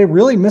 Did they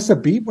really miss a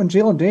beat when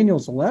Jalen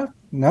Daniels left?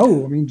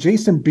 No.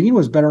 Jason Bean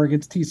was better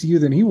against TCU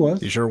than he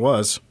was. He sure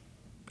was.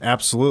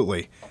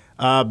 Absolutely.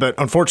 But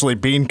unfortunately,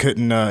 Bean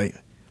couldn't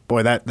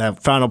that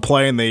final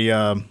play in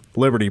the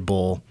Liberty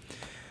Bowl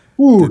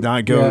did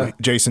not go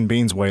Jason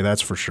Bean's way,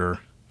 that's for sure.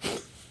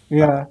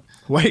 Yeah.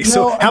 Wait,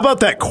 so how about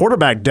that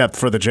quarterback depth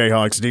for the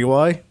Jayhawks,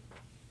 DY?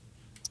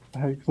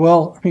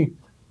 Well,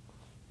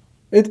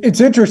 it's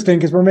interesting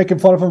because we're making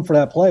fun of him for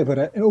that play,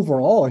 but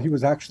overall, he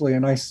was actually a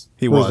nice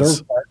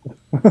reserve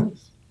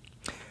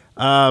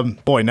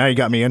player. Now you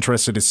got me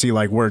interested to see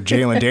where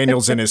Jalen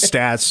Daniels and his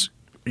stats,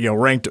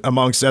 ranked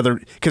amongst other.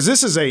 Because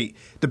the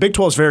Big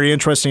 12 is very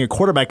interesting at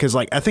quarterback because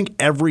I think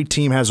every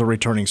team has a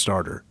returning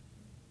starter.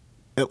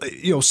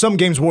 Some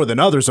games more than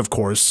others, of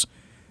course,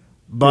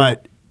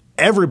 but.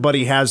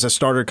 Everybody has a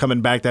starter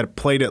coming back that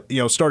played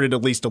it, started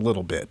at least a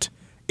little bit.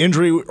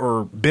 Injury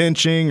or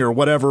benching or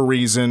whatever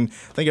reason.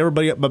 I think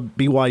everybody at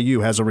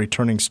BYU has a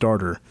returning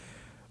starter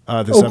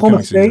this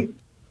upcoming season.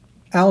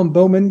 Alan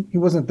Bowman, he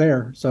wasn't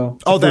there. So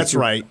oh, that's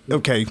right.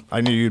 Okay,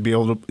 I knew you'd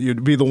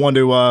be the one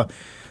to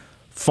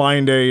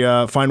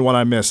find one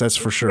I missed. That's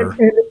for sure.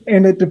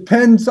 And it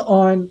depends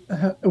on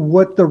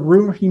what the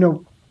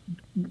room,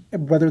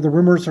 whether the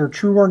rumors are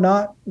true or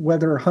not,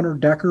 whether Hunter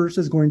Deckers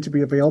is going to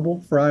be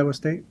available for Iowa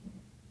State.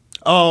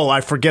 Oh,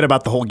 I forget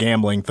about the whole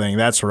gambling thing.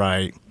 That's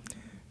right.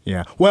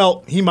 Yeah.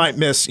 Well, he might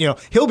miss,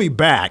 he'll be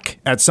back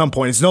at some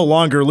point. It's no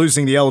longer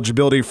losing the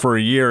eligibility for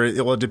a year.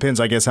 It depends,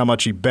 I guess, how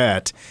much he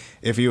bet.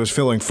 If he was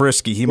feeling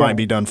frisky, he might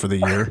be done for the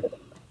year.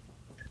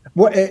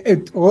 Well,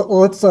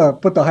 let's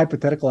put the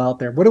hypothetical out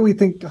there. What do we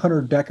think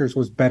Hunter Deckers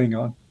was betting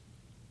on?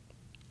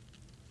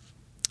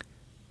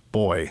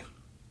 Boy.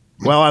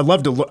 Well, I'd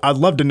love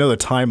to know the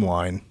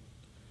timeline.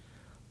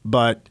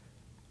 But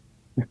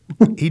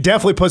he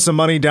definitely put some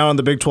money down on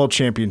the Big 12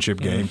 championship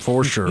game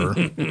for sure.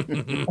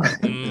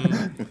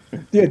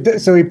 Yeah.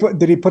 So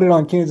did he put it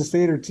on Kansas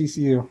State or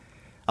TCU?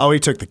 Oh, he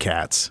took the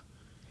Cats.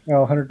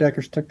 Oh, Hunter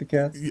Deckers took the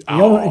Cats. He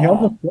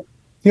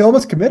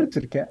almost committed to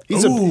the Cats.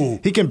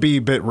 He can be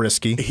a bit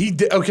risky. He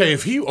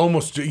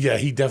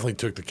definitely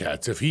took the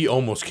Cats. If he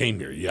almost came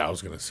here, I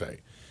was gonna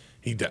say,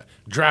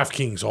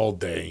 DraftKings all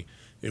day.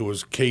 It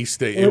was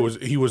K-State.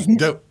 He was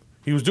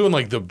doing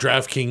like the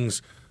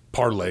DraftKings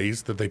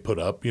parlays that they put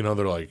up. They're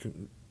like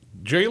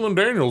Jalen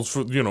Daniels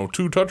for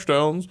 2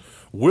 touchdowns,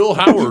 Will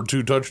Howard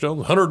 2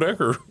 touchdowns, Hunter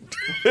Decker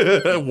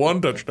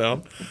 1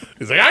 touchdown.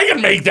 He's like, I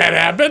can make that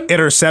happen.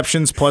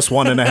 Interceptions plus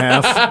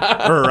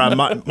 1.5 or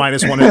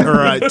minus 1,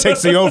 or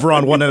takes the over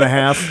on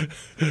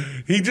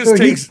 1.5. He just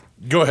takes.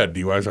 Go ahead,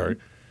 DY. Sorry.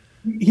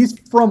 He's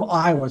from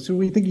Iowa, so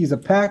we think he's a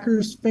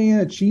Packers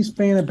fan, a Chiefs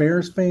fan, a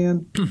Bears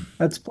fan.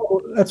 That's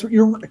what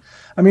you're.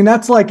 I mean,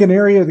 that's like an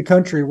area of the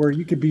country where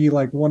you could be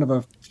like one of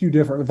a few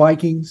different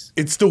Vikings.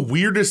 It's the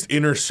weirdest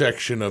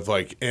intersection of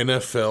like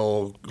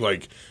NFL.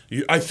 Like,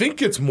 I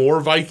think it's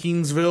more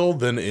Vikingsville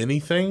than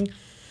anything.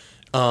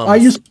 I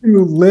used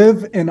to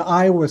live in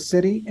Iowa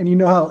City, and you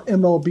know how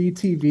MLB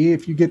TV,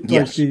 if you get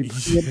like the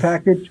premium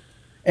package,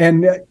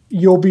 and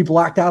you'll be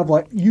blacked out of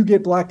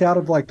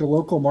the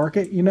local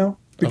market,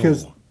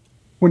 because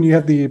when you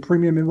have the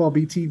premium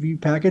MLB TV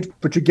package,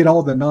 but you get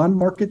all the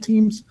non-market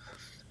teams.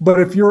 But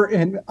if you're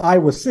in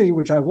Iowa City,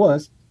 which I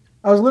was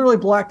literally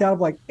blacked out of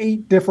like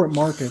 8 different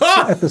markets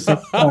at the same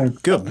time.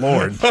 Good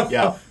Lord.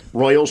 Yeah.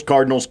 Royals,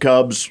 Cardinals,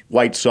 Cubs,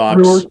 White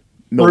Sox,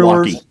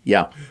 Milwaukee. Brewers.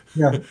 Yeah.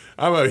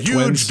 I'm a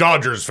huge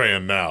Dodgers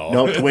fan now.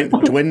 No,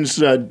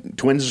 Twins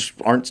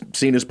aren't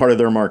seen as part of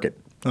their market.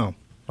 Oh,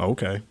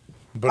 okay.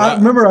 But I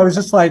remember I was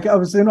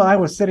in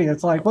Iowa City.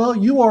 It's like, well,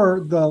 you are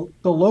the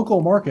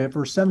local market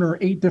for 7 or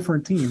 8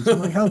 different teams. I'm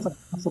like, how's that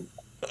possible?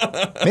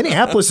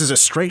 Minneapolis is a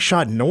straight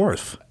shot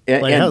north.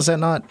 How's that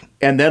not?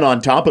 And then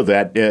on top of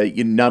that,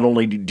 not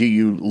only do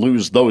you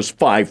lose those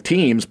 5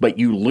 teams, but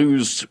you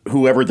lose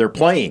whoever they're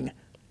playing.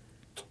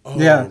 Oh,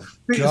 yeah.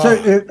 God. So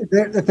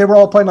if they were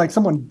all playing like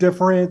someone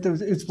different,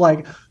 it's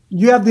like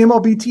you have the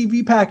MLB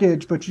TV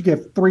package, but you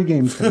get 3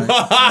 games tonight.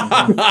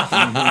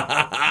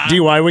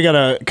 DY, we got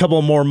a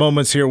couple more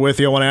moments here with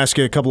you. I want to ask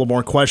you a couple of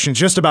more questions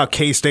just about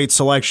K-State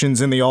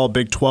selections in the All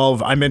Big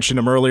 12. I mentioned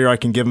them earlier. I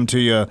can give them to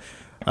you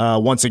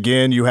once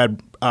again. You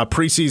had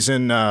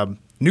preseason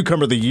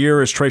newcomer of the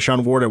year as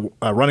Trayshawn Ward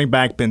at running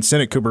back, Ben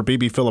Sinnott, Cooper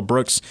Beebe, Phillip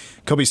Brooks,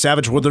 Kobe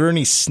Savage. Were there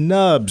any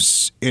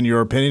snubs in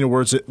your opinion,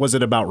 or was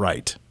it about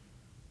right?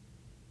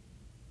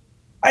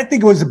 I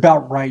think it was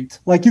about right.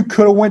 Like, you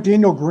could have went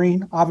Daniel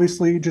Green,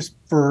 obviously, just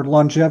for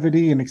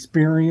longevity and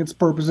experience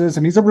purposes,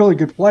 and he's a really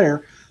good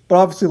player. But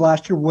obviously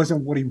last year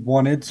wasn't what he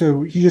wanted,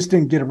 so he just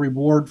didn't get a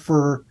reward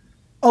for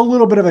a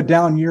little bit of a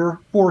down year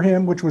for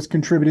him, which was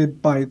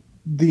contributed by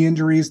the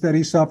injuries that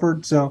he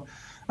suffered. So,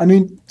 I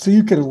mean, so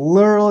you could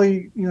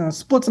literally,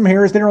 split some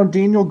hairs there on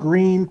Daniel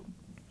Green.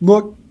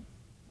 Look,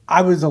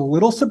 I was a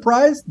little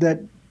surprised that,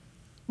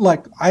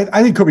 like,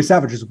 I think Kobe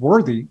Savage is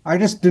worthy. I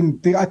just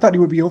didn't think – I thought he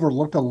would be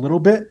overlooked a little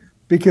bit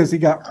because he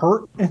got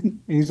hurt and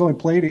he's only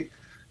played,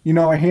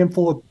 a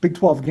handful of Big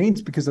 12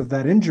 games because of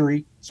that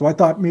injury. So I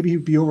thought maybe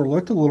he'd be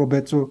overlooked a little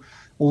bit. So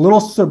a little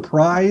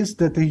surprised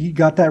that he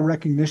got that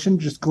recognition.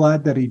 Just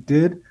glad that he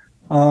did.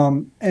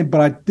 But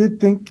I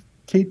did think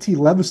KT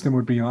Leviston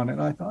would be on it,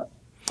 I thought.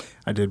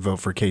 I did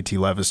vote for KT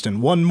Leviston.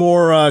 One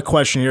more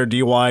question here,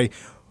 DY.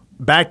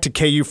 Back to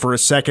KU for a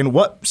second.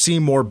 What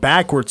seemed more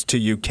backwards to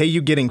you?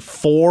 KU getting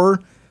 4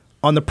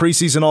 on the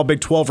preseason All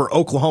Big 12 or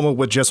Oklahoma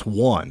with just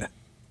 1?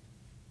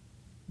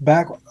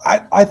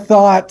 I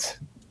thought,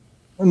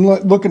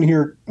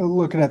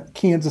 looking at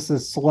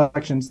Kansas's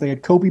selections, they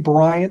had Kobe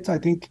Bryant. I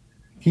think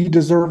he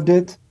deserved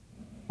it.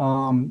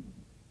 Now,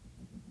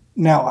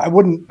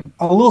 I'm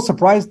a little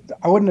surprised.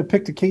 I wouldn't have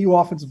picked a KU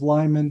offensive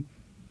lineman,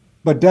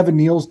 but Devin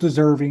Neal's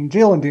deserving.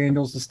 Jalen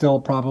Daniels is still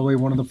probably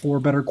one of the 4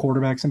 better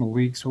quarterbacks in the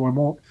league, so I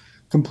won't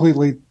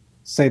completely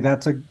say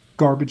that's a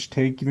garbage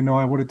take, even though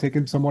I would have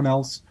taken someone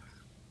else.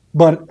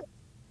 But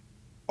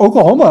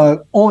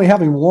Oklahoma only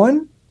having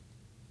 1,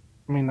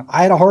 I mean,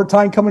 I had a hard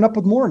time coming up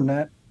with more than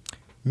that.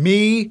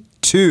 Me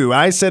 2.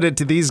 I said it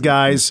to these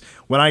guys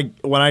when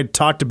I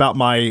talked about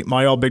my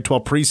all Big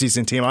 12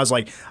 preseason team. I was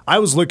like, I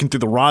was looking through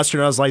the roster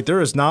and I was like,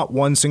 there is not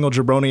one single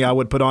jabroni I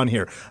would put on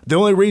here. The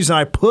only reason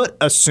I put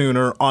a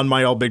Sooner on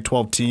my all Big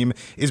 12 team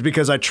is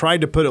because I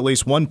tried to put at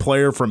least one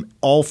player from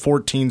all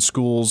 14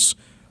 schools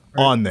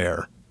on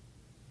there.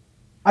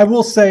 I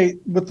will say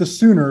with the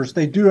Sooners,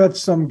 they do have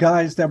some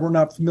guys that we're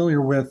not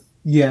familiar with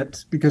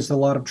yet because a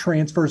lot of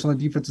transfers on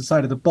the defensive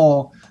side of the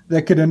ball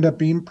that could end up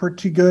being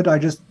pretty good.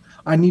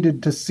 I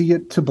needed to see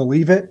it to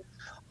believe it.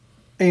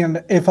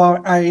 And if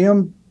I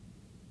am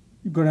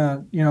going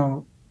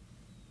to,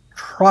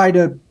 try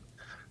to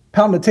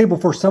pound the table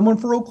for someone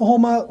for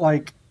Oklahoma,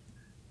 like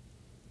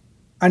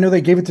I know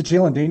they gave it to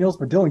Jalen Daniels,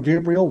 but Dylan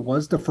Gabriel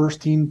was the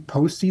first team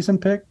postseason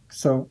pick.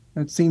 So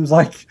it seems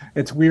like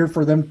it's weird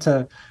for them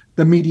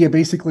the media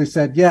basically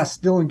said, yes,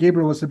 Dylan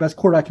Gabriel was the best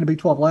quarterback in the Big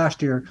 12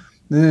 last year.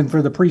 And then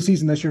for the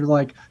preseason this year,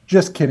 like,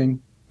 just kidding.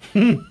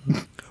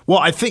 Well,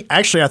 I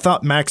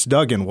thought Max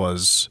Duggan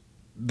was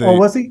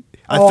was he?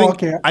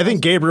 I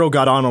think Gabriel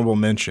got honorable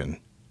mention.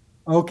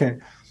 Okay.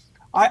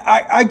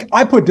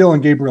 I put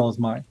Dylan Gabriel as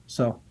mine,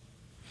 so.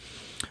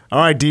 All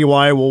right, DY.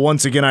 Well,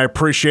 once again, I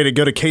appreciate it.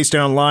 Go to K-State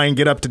Online,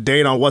 get up to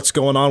date on what's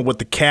going on with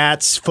the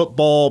Cats,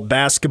 football,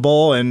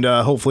 basketball, and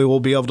hopefully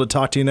we'll be able to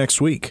talk to you next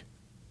week.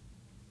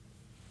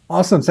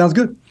 Awesome. Sounds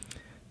good.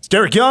 It's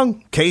Derek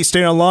Young,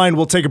 K-State Online.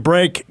 We'll take a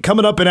break.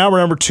 Coming up in hour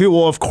number 2,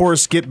 we'll, of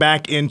course, get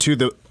back into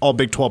the All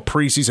Big 12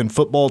 preseason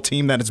football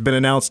team that has been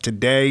announced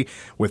today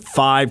with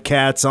 5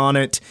 Cats on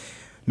it.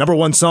 Number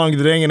 1 song of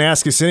the day, and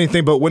Ask Us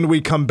Anything. But when we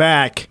come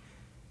back,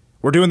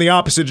 we're doing the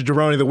opposite of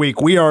Jabroni of the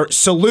Week. We are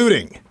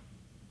saluting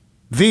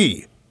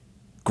the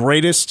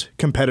greatest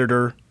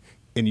competitor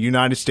in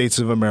United States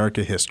of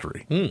America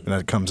history. And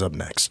that comes up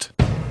next.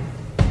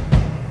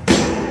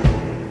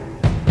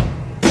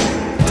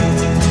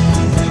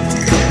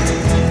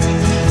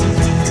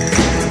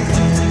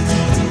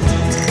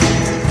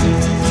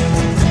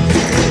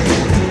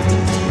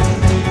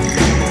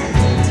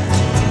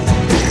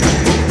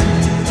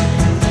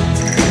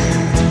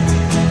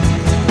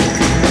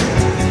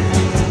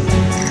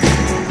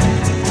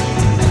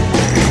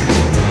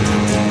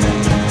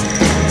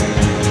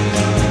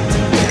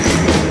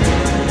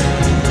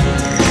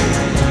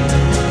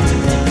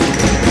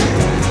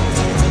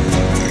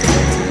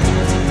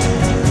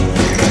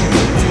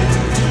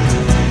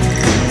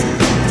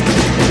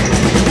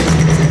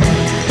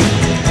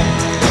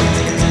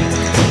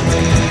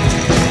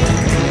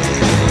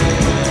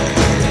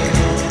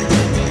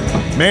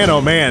 Man,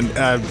 oh man,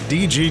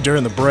 DG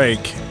during the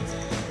break,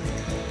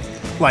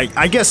 like,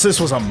 I guess this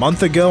was a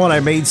month ago and I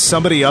made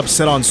somebody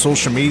upset on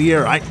social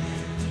media. I'll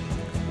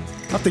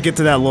have to get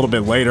to that a little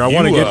bit later. I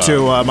want to get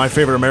to my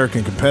favorite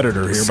American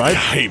competitor here, but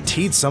I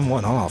teed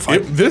someone off.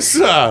 This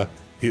might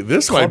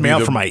me be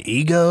out for my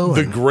ego.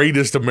 The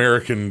greatest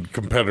American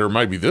competitor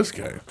might be this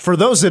guy. For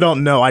those that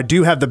don't know, I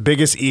do have the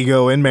biggest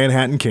ego in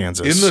Manhattan,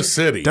 Kansas. In the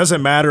city.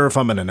 Doesn't matter if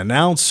I'm an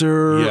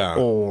announcer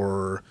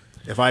or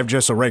if I have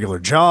just a regular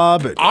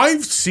job.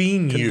 I've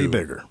seen you. Be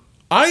bigger.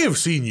 I have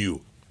seen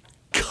you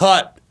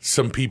cut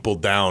some people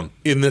down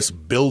in this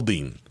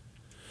building.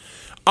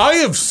 I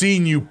have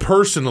seen you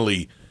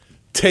personally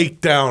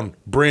take down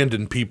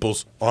Brandon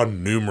Peoples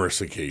on numerous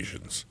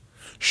occasions.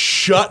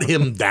 Shut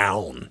him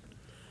down.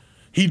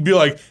 He'd be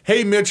like,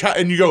 "Hey, Mitch,"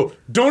 and you go,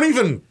 "Don't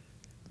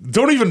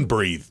even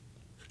breathe.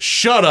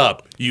 Shut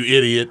up, you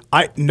idiot."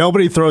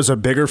 Nobody throws a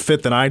bigger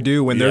fit than I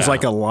do when there's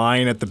like a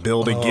line at the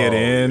building to get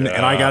in,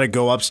 and I got to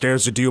go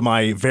upstairs to do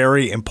my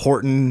very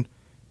important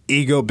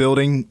ego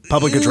building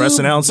public address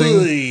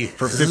announcing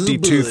for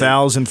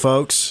 52,000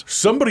 folks.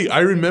 I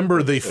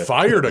remember they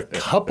fired a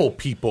couple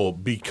people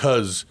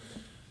because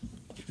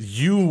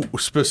you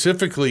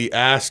specifically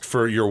asked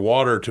for your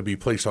water to be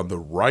placed on the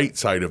right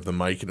side of the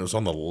mic, and it was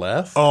on the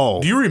left. Oh.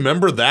 Do you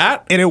remember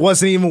that? And it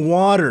wasn't even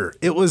water.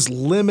 It was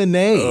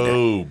lemonade.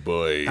 Oh,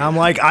 boy. I'm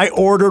like, I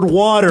ordered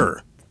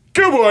water.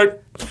 Good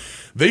boy.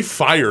 They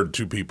fired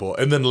 2 people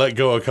and then let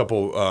go a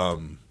couple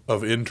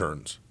of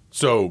interns.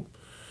 So,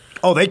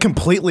 they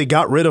completely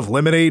got rid of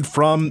lemonade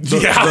from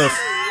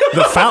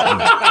the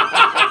fountain.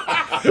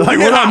 Like,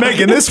 we're not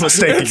making this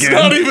mistake it's again.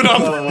 Not even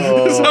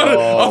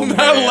on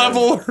that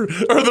level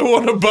or the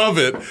one above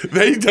it.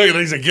 They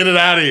said, "Get it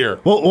out of here."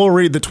 We'll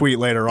read the tweet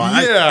later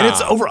on. Yeah. And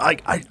it's over. I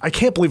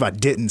can't believe I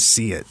didn't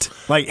see it.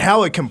 Like,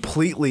 how it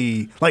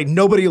completely, like,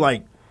 nobody,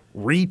 like,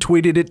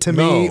 retweeted it to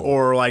me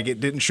or, like, it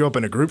didn't show up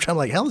in a group chat. I'm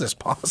like, how is this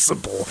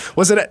possible?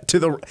 Was it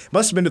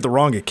must have been to the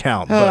wrong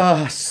account.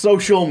 But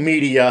social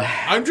media.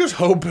 I'm just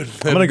hoping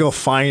that I'm going to go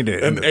find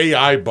it. An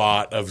AI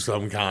bot of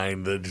some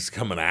kind that is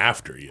coming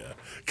after you.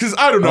 Because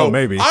I don't know.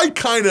 Maybe.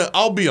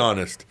 I'll be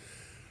honest.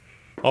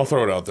 I'll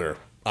throw it out there.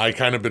 I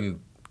kind of been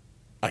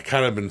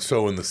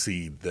sowing the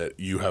seed that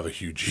you have a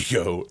huge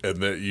ego and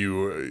that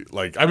you,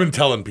 like, I've been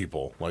telling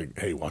people, like,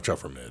 hey, watch out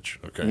for Mitch,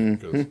 okay?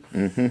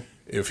 Because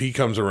if he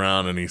comes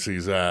around and he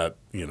sees that,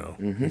 he's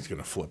going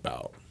to flip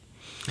out.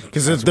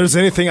 Because if there's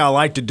anything I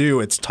like to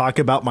do, it's talk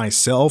about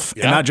myself,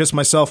 and not just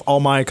myself, all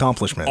my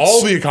accomplishments.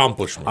 All the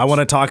accomplishments. I want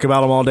to talk about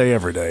them all day,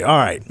 every day. All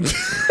right.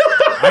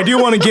 I do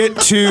want to get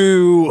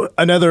to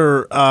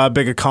another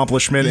big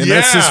accomplishment, and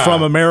this is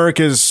from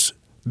America's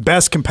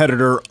best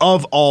competitor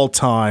of all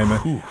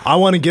time. I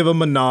want to give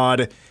him a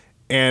nod,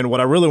 and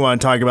what I really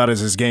want to talk about is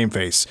his game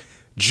face.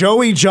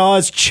 Joey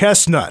Jaws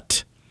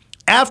Chestnut,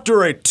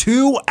 after a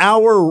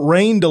 2-hour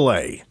rain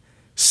delay,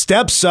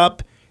 steps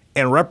up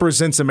and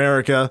represents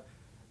America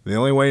the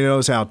only way he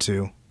knows how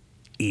to,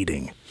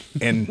 eating.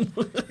 And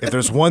if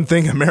there's one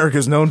thing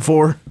America's known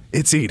for,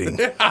 it's eating.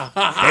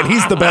 And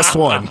he's the best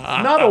one.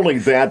 Not only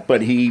that,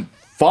 but he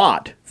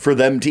fought for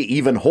them to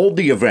even hold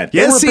the event.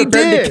 Yes, they were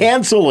prepared he did. to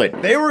cancel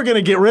it. They were going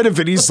to get rid of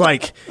it. He's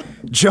like,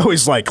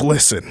 Joey's like,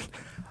 listen,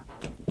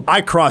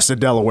 I crossed the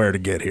Delaware to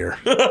get here.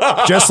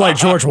 Just like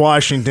George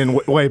Washington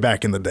way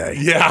back in the day.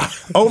 Yeah.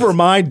 Over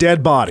my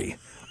dead body,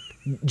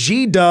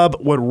 G-Dub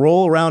would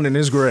roll around in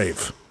his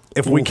grave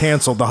if we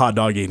canceled the hot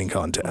dog eating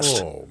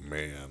contest. Oh,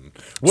 man.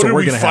 What are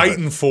we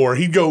fighting for?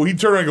 He'd turn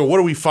around and go, what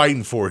are we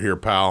fighting for here,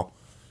 pal?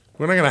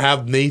 We're not going to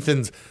have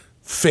Nathan's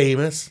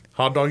famous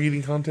hot dog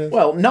eating contest?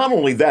 Well, not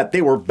only that,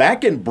 they were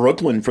back in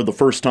Brooklyn for the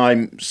first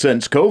time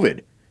since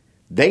COVID.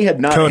 They had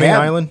not Coney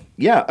Island?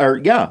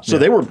 Yeah. So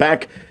they were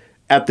back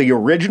at the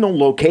original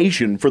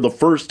location for the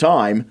first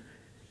time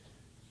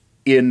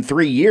in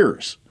 3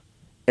 years.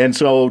 And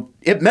so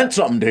it meant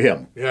something to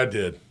him. Yeah, it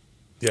did.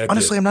 Yeah,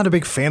 honestly, I'm not a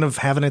big fan of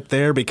having it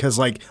there because,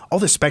 like, all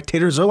the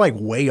spectators are, like,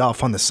 way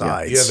off on the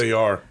sides. Yeah, they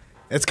are.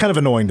 It's kind of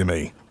annoying to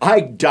me. I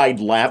died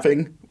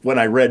laughing when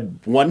I read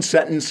one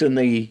sentence in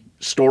the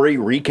story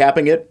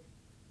recapping it.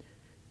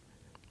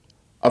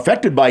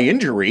 Affected by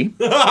injury.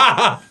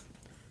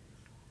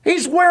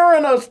 He's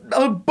wearing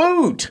a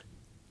boot.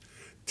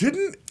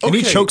 Didn't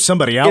he choke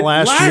somebody out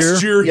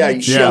last year?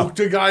 He choked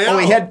a guy out. Oh,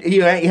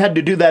 he had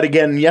to do that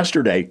again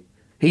yesterday.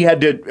 He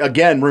had to,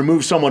 again,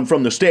 remove someone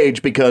from the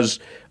stage because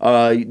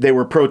they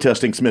were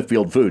protesting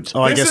Smithfield Foods.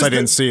 Oh, I guess I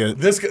didn't see it.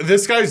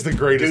 This guy's the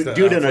greatest.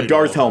 Dude in a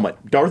Darth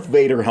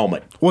Vader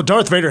helmet. Well,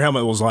 Darth Vader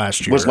helmet was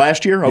last year. Was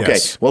last year? Okay.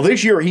 Yes. Well,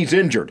 this year he's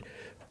injured.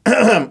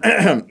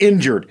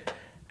 Injured.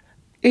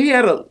 He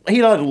had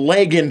a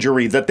leg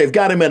injury that they've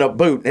got him in a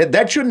boot.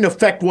 That shouldn't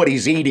affect what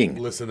he's eating.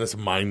 Listen, that's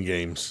mind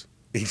games.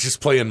 He's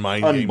just playing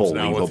mind games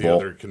now with the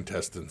other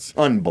contestants.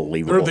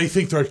 Unbelievable. Or they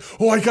think they're like,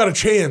 oh, I got a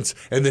chance.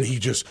 And then he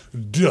just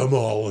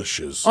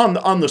demolishes.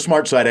 On the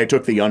smart side, I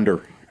took the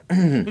under.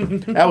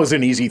 That was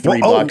an easy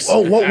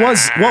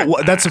 $3.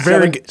 What? That's a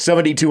very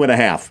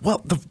 72.5.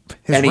 Well,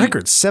 his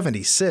record's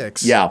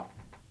 76. Yeah,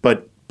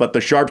 but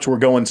the sharps were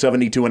going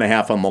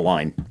 72.5 on the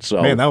line.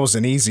 So man, that was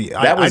an easy.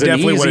 I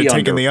definitely would have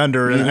taken the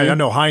under. Mm-hmm. I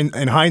know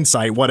in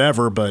hindsight,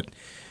 whatever, but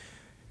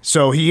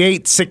so he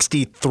ate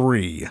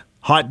 63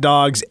 hot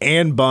dogs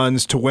and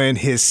buns to win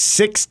his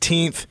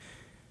 16th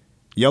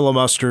Yellow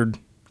Mustard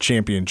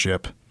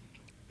Championship.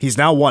 He's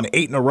now won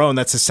 8 in a row, and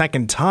that's the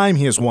second time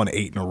he has won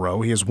 8 in a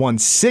row. He has won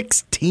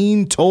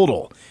 16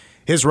 total.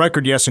 His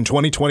record, yes, in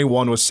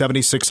 2021 was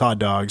 76 hot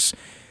dogs.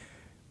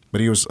 But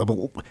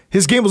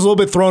his game was a little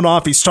bit thrown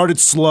off. He started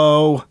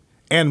slow,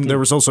 and there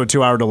was also a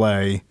 2-hour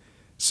delay.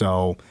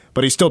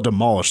 But he still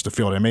demolished the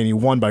field. I mean, he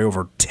won by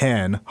over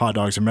 10 hot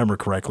dogs, if I remember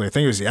correctly. I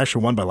think he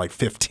actually won by like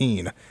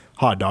 15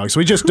 hot dogs. So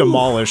he just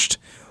demolished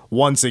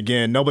once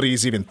again.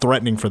 Nobody's even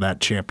threatening for that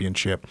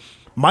championship.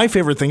 My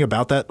favorite thing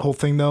about that whole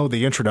thing, though,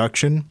 the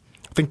introduction.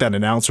 I think that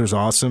announcer's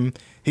awesome.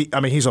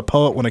 He's a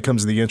poet when it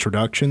comes to the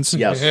introductions.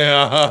 Yes.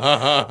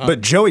 Yeah.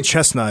 But Joey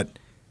Chestnut,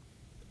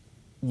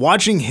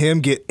 watching him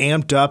get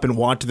amped up and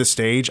walk to the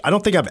stage, I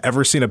don't think I've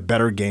ever seen a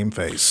better game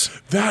face.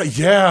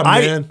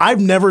 Man.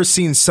 I've never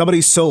seen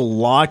somebody so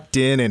locked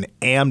in and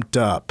amped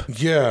up.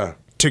 Yeah.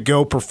 To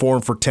go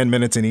perform for 10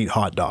 minutes and eat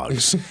hot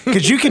dogs.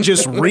 Because you can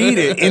just read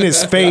it in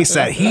his face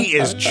that he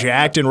is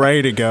jacked and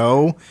ready to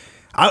go.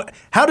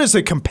 How does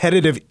a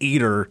competitive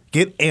eater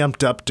get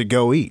amped up to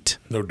go eat?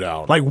 No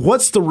doubt. Like,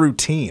 what's the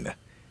routine?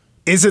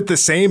 Is it the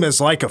same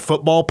as like a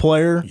football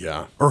player?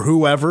 Yeah. Or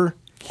whoever?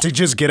 To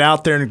just get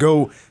out there and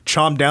go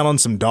chomp down on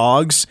some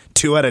dogs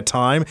 2 at a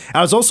time?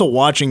 I was also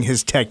watching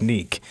his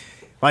technique.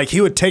 Like,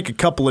 he would take a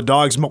couple of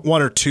dogs, 1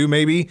 or 2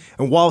 maybe,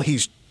 and while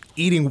he's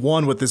eating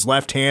one with his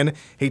left hand,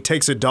 he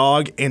takes a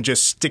dog and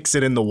just sticks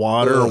it in the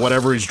water or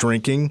whatever he's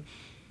drinking.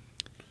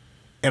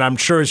 And I'm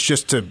sure it's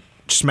just to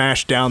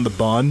smash down the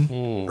bun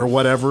or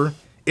whatever.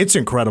 It's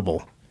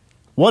incredible.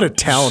 What a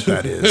talent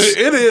that is.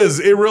 It is.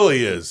 It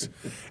really is.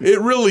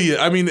 It really,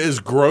 I mean, as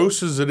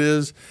gross as it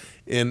is,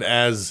 and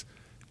as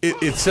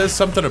it says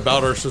something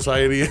about our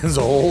society as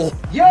a whole.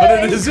 Yay,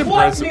 but it is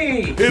impressive.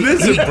 It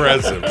is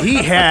impressive.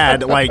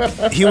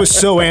 He was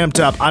so amped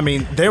up. I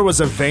mean, there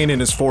was a vein in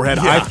his forehead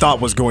I thought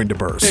was going to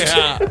burst.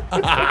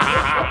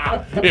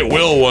 Yeah. It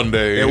will one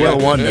day. It will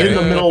one day. In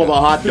the middle of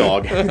a hot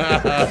dog. All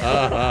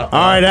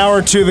right,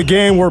 hour 2 of the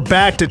game. We're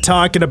back to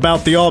talking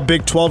about the All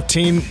Big 12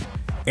 team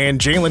and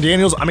Jalen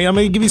Daniels. I mean, I'm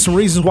going to give you some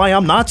reasons why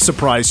I'm not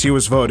surprised he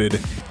was voted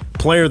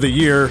Player of the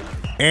Year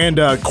and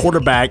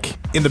quarterback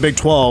in the Big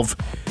 12.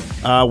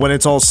 When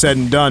it's all said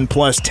and done.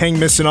 Plus, Tang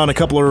missing on a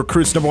couple of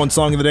recruits' #1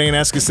 song of the day and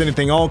Ask Us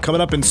Anything all coming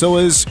up, and so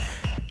is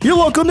your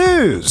local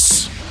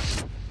news.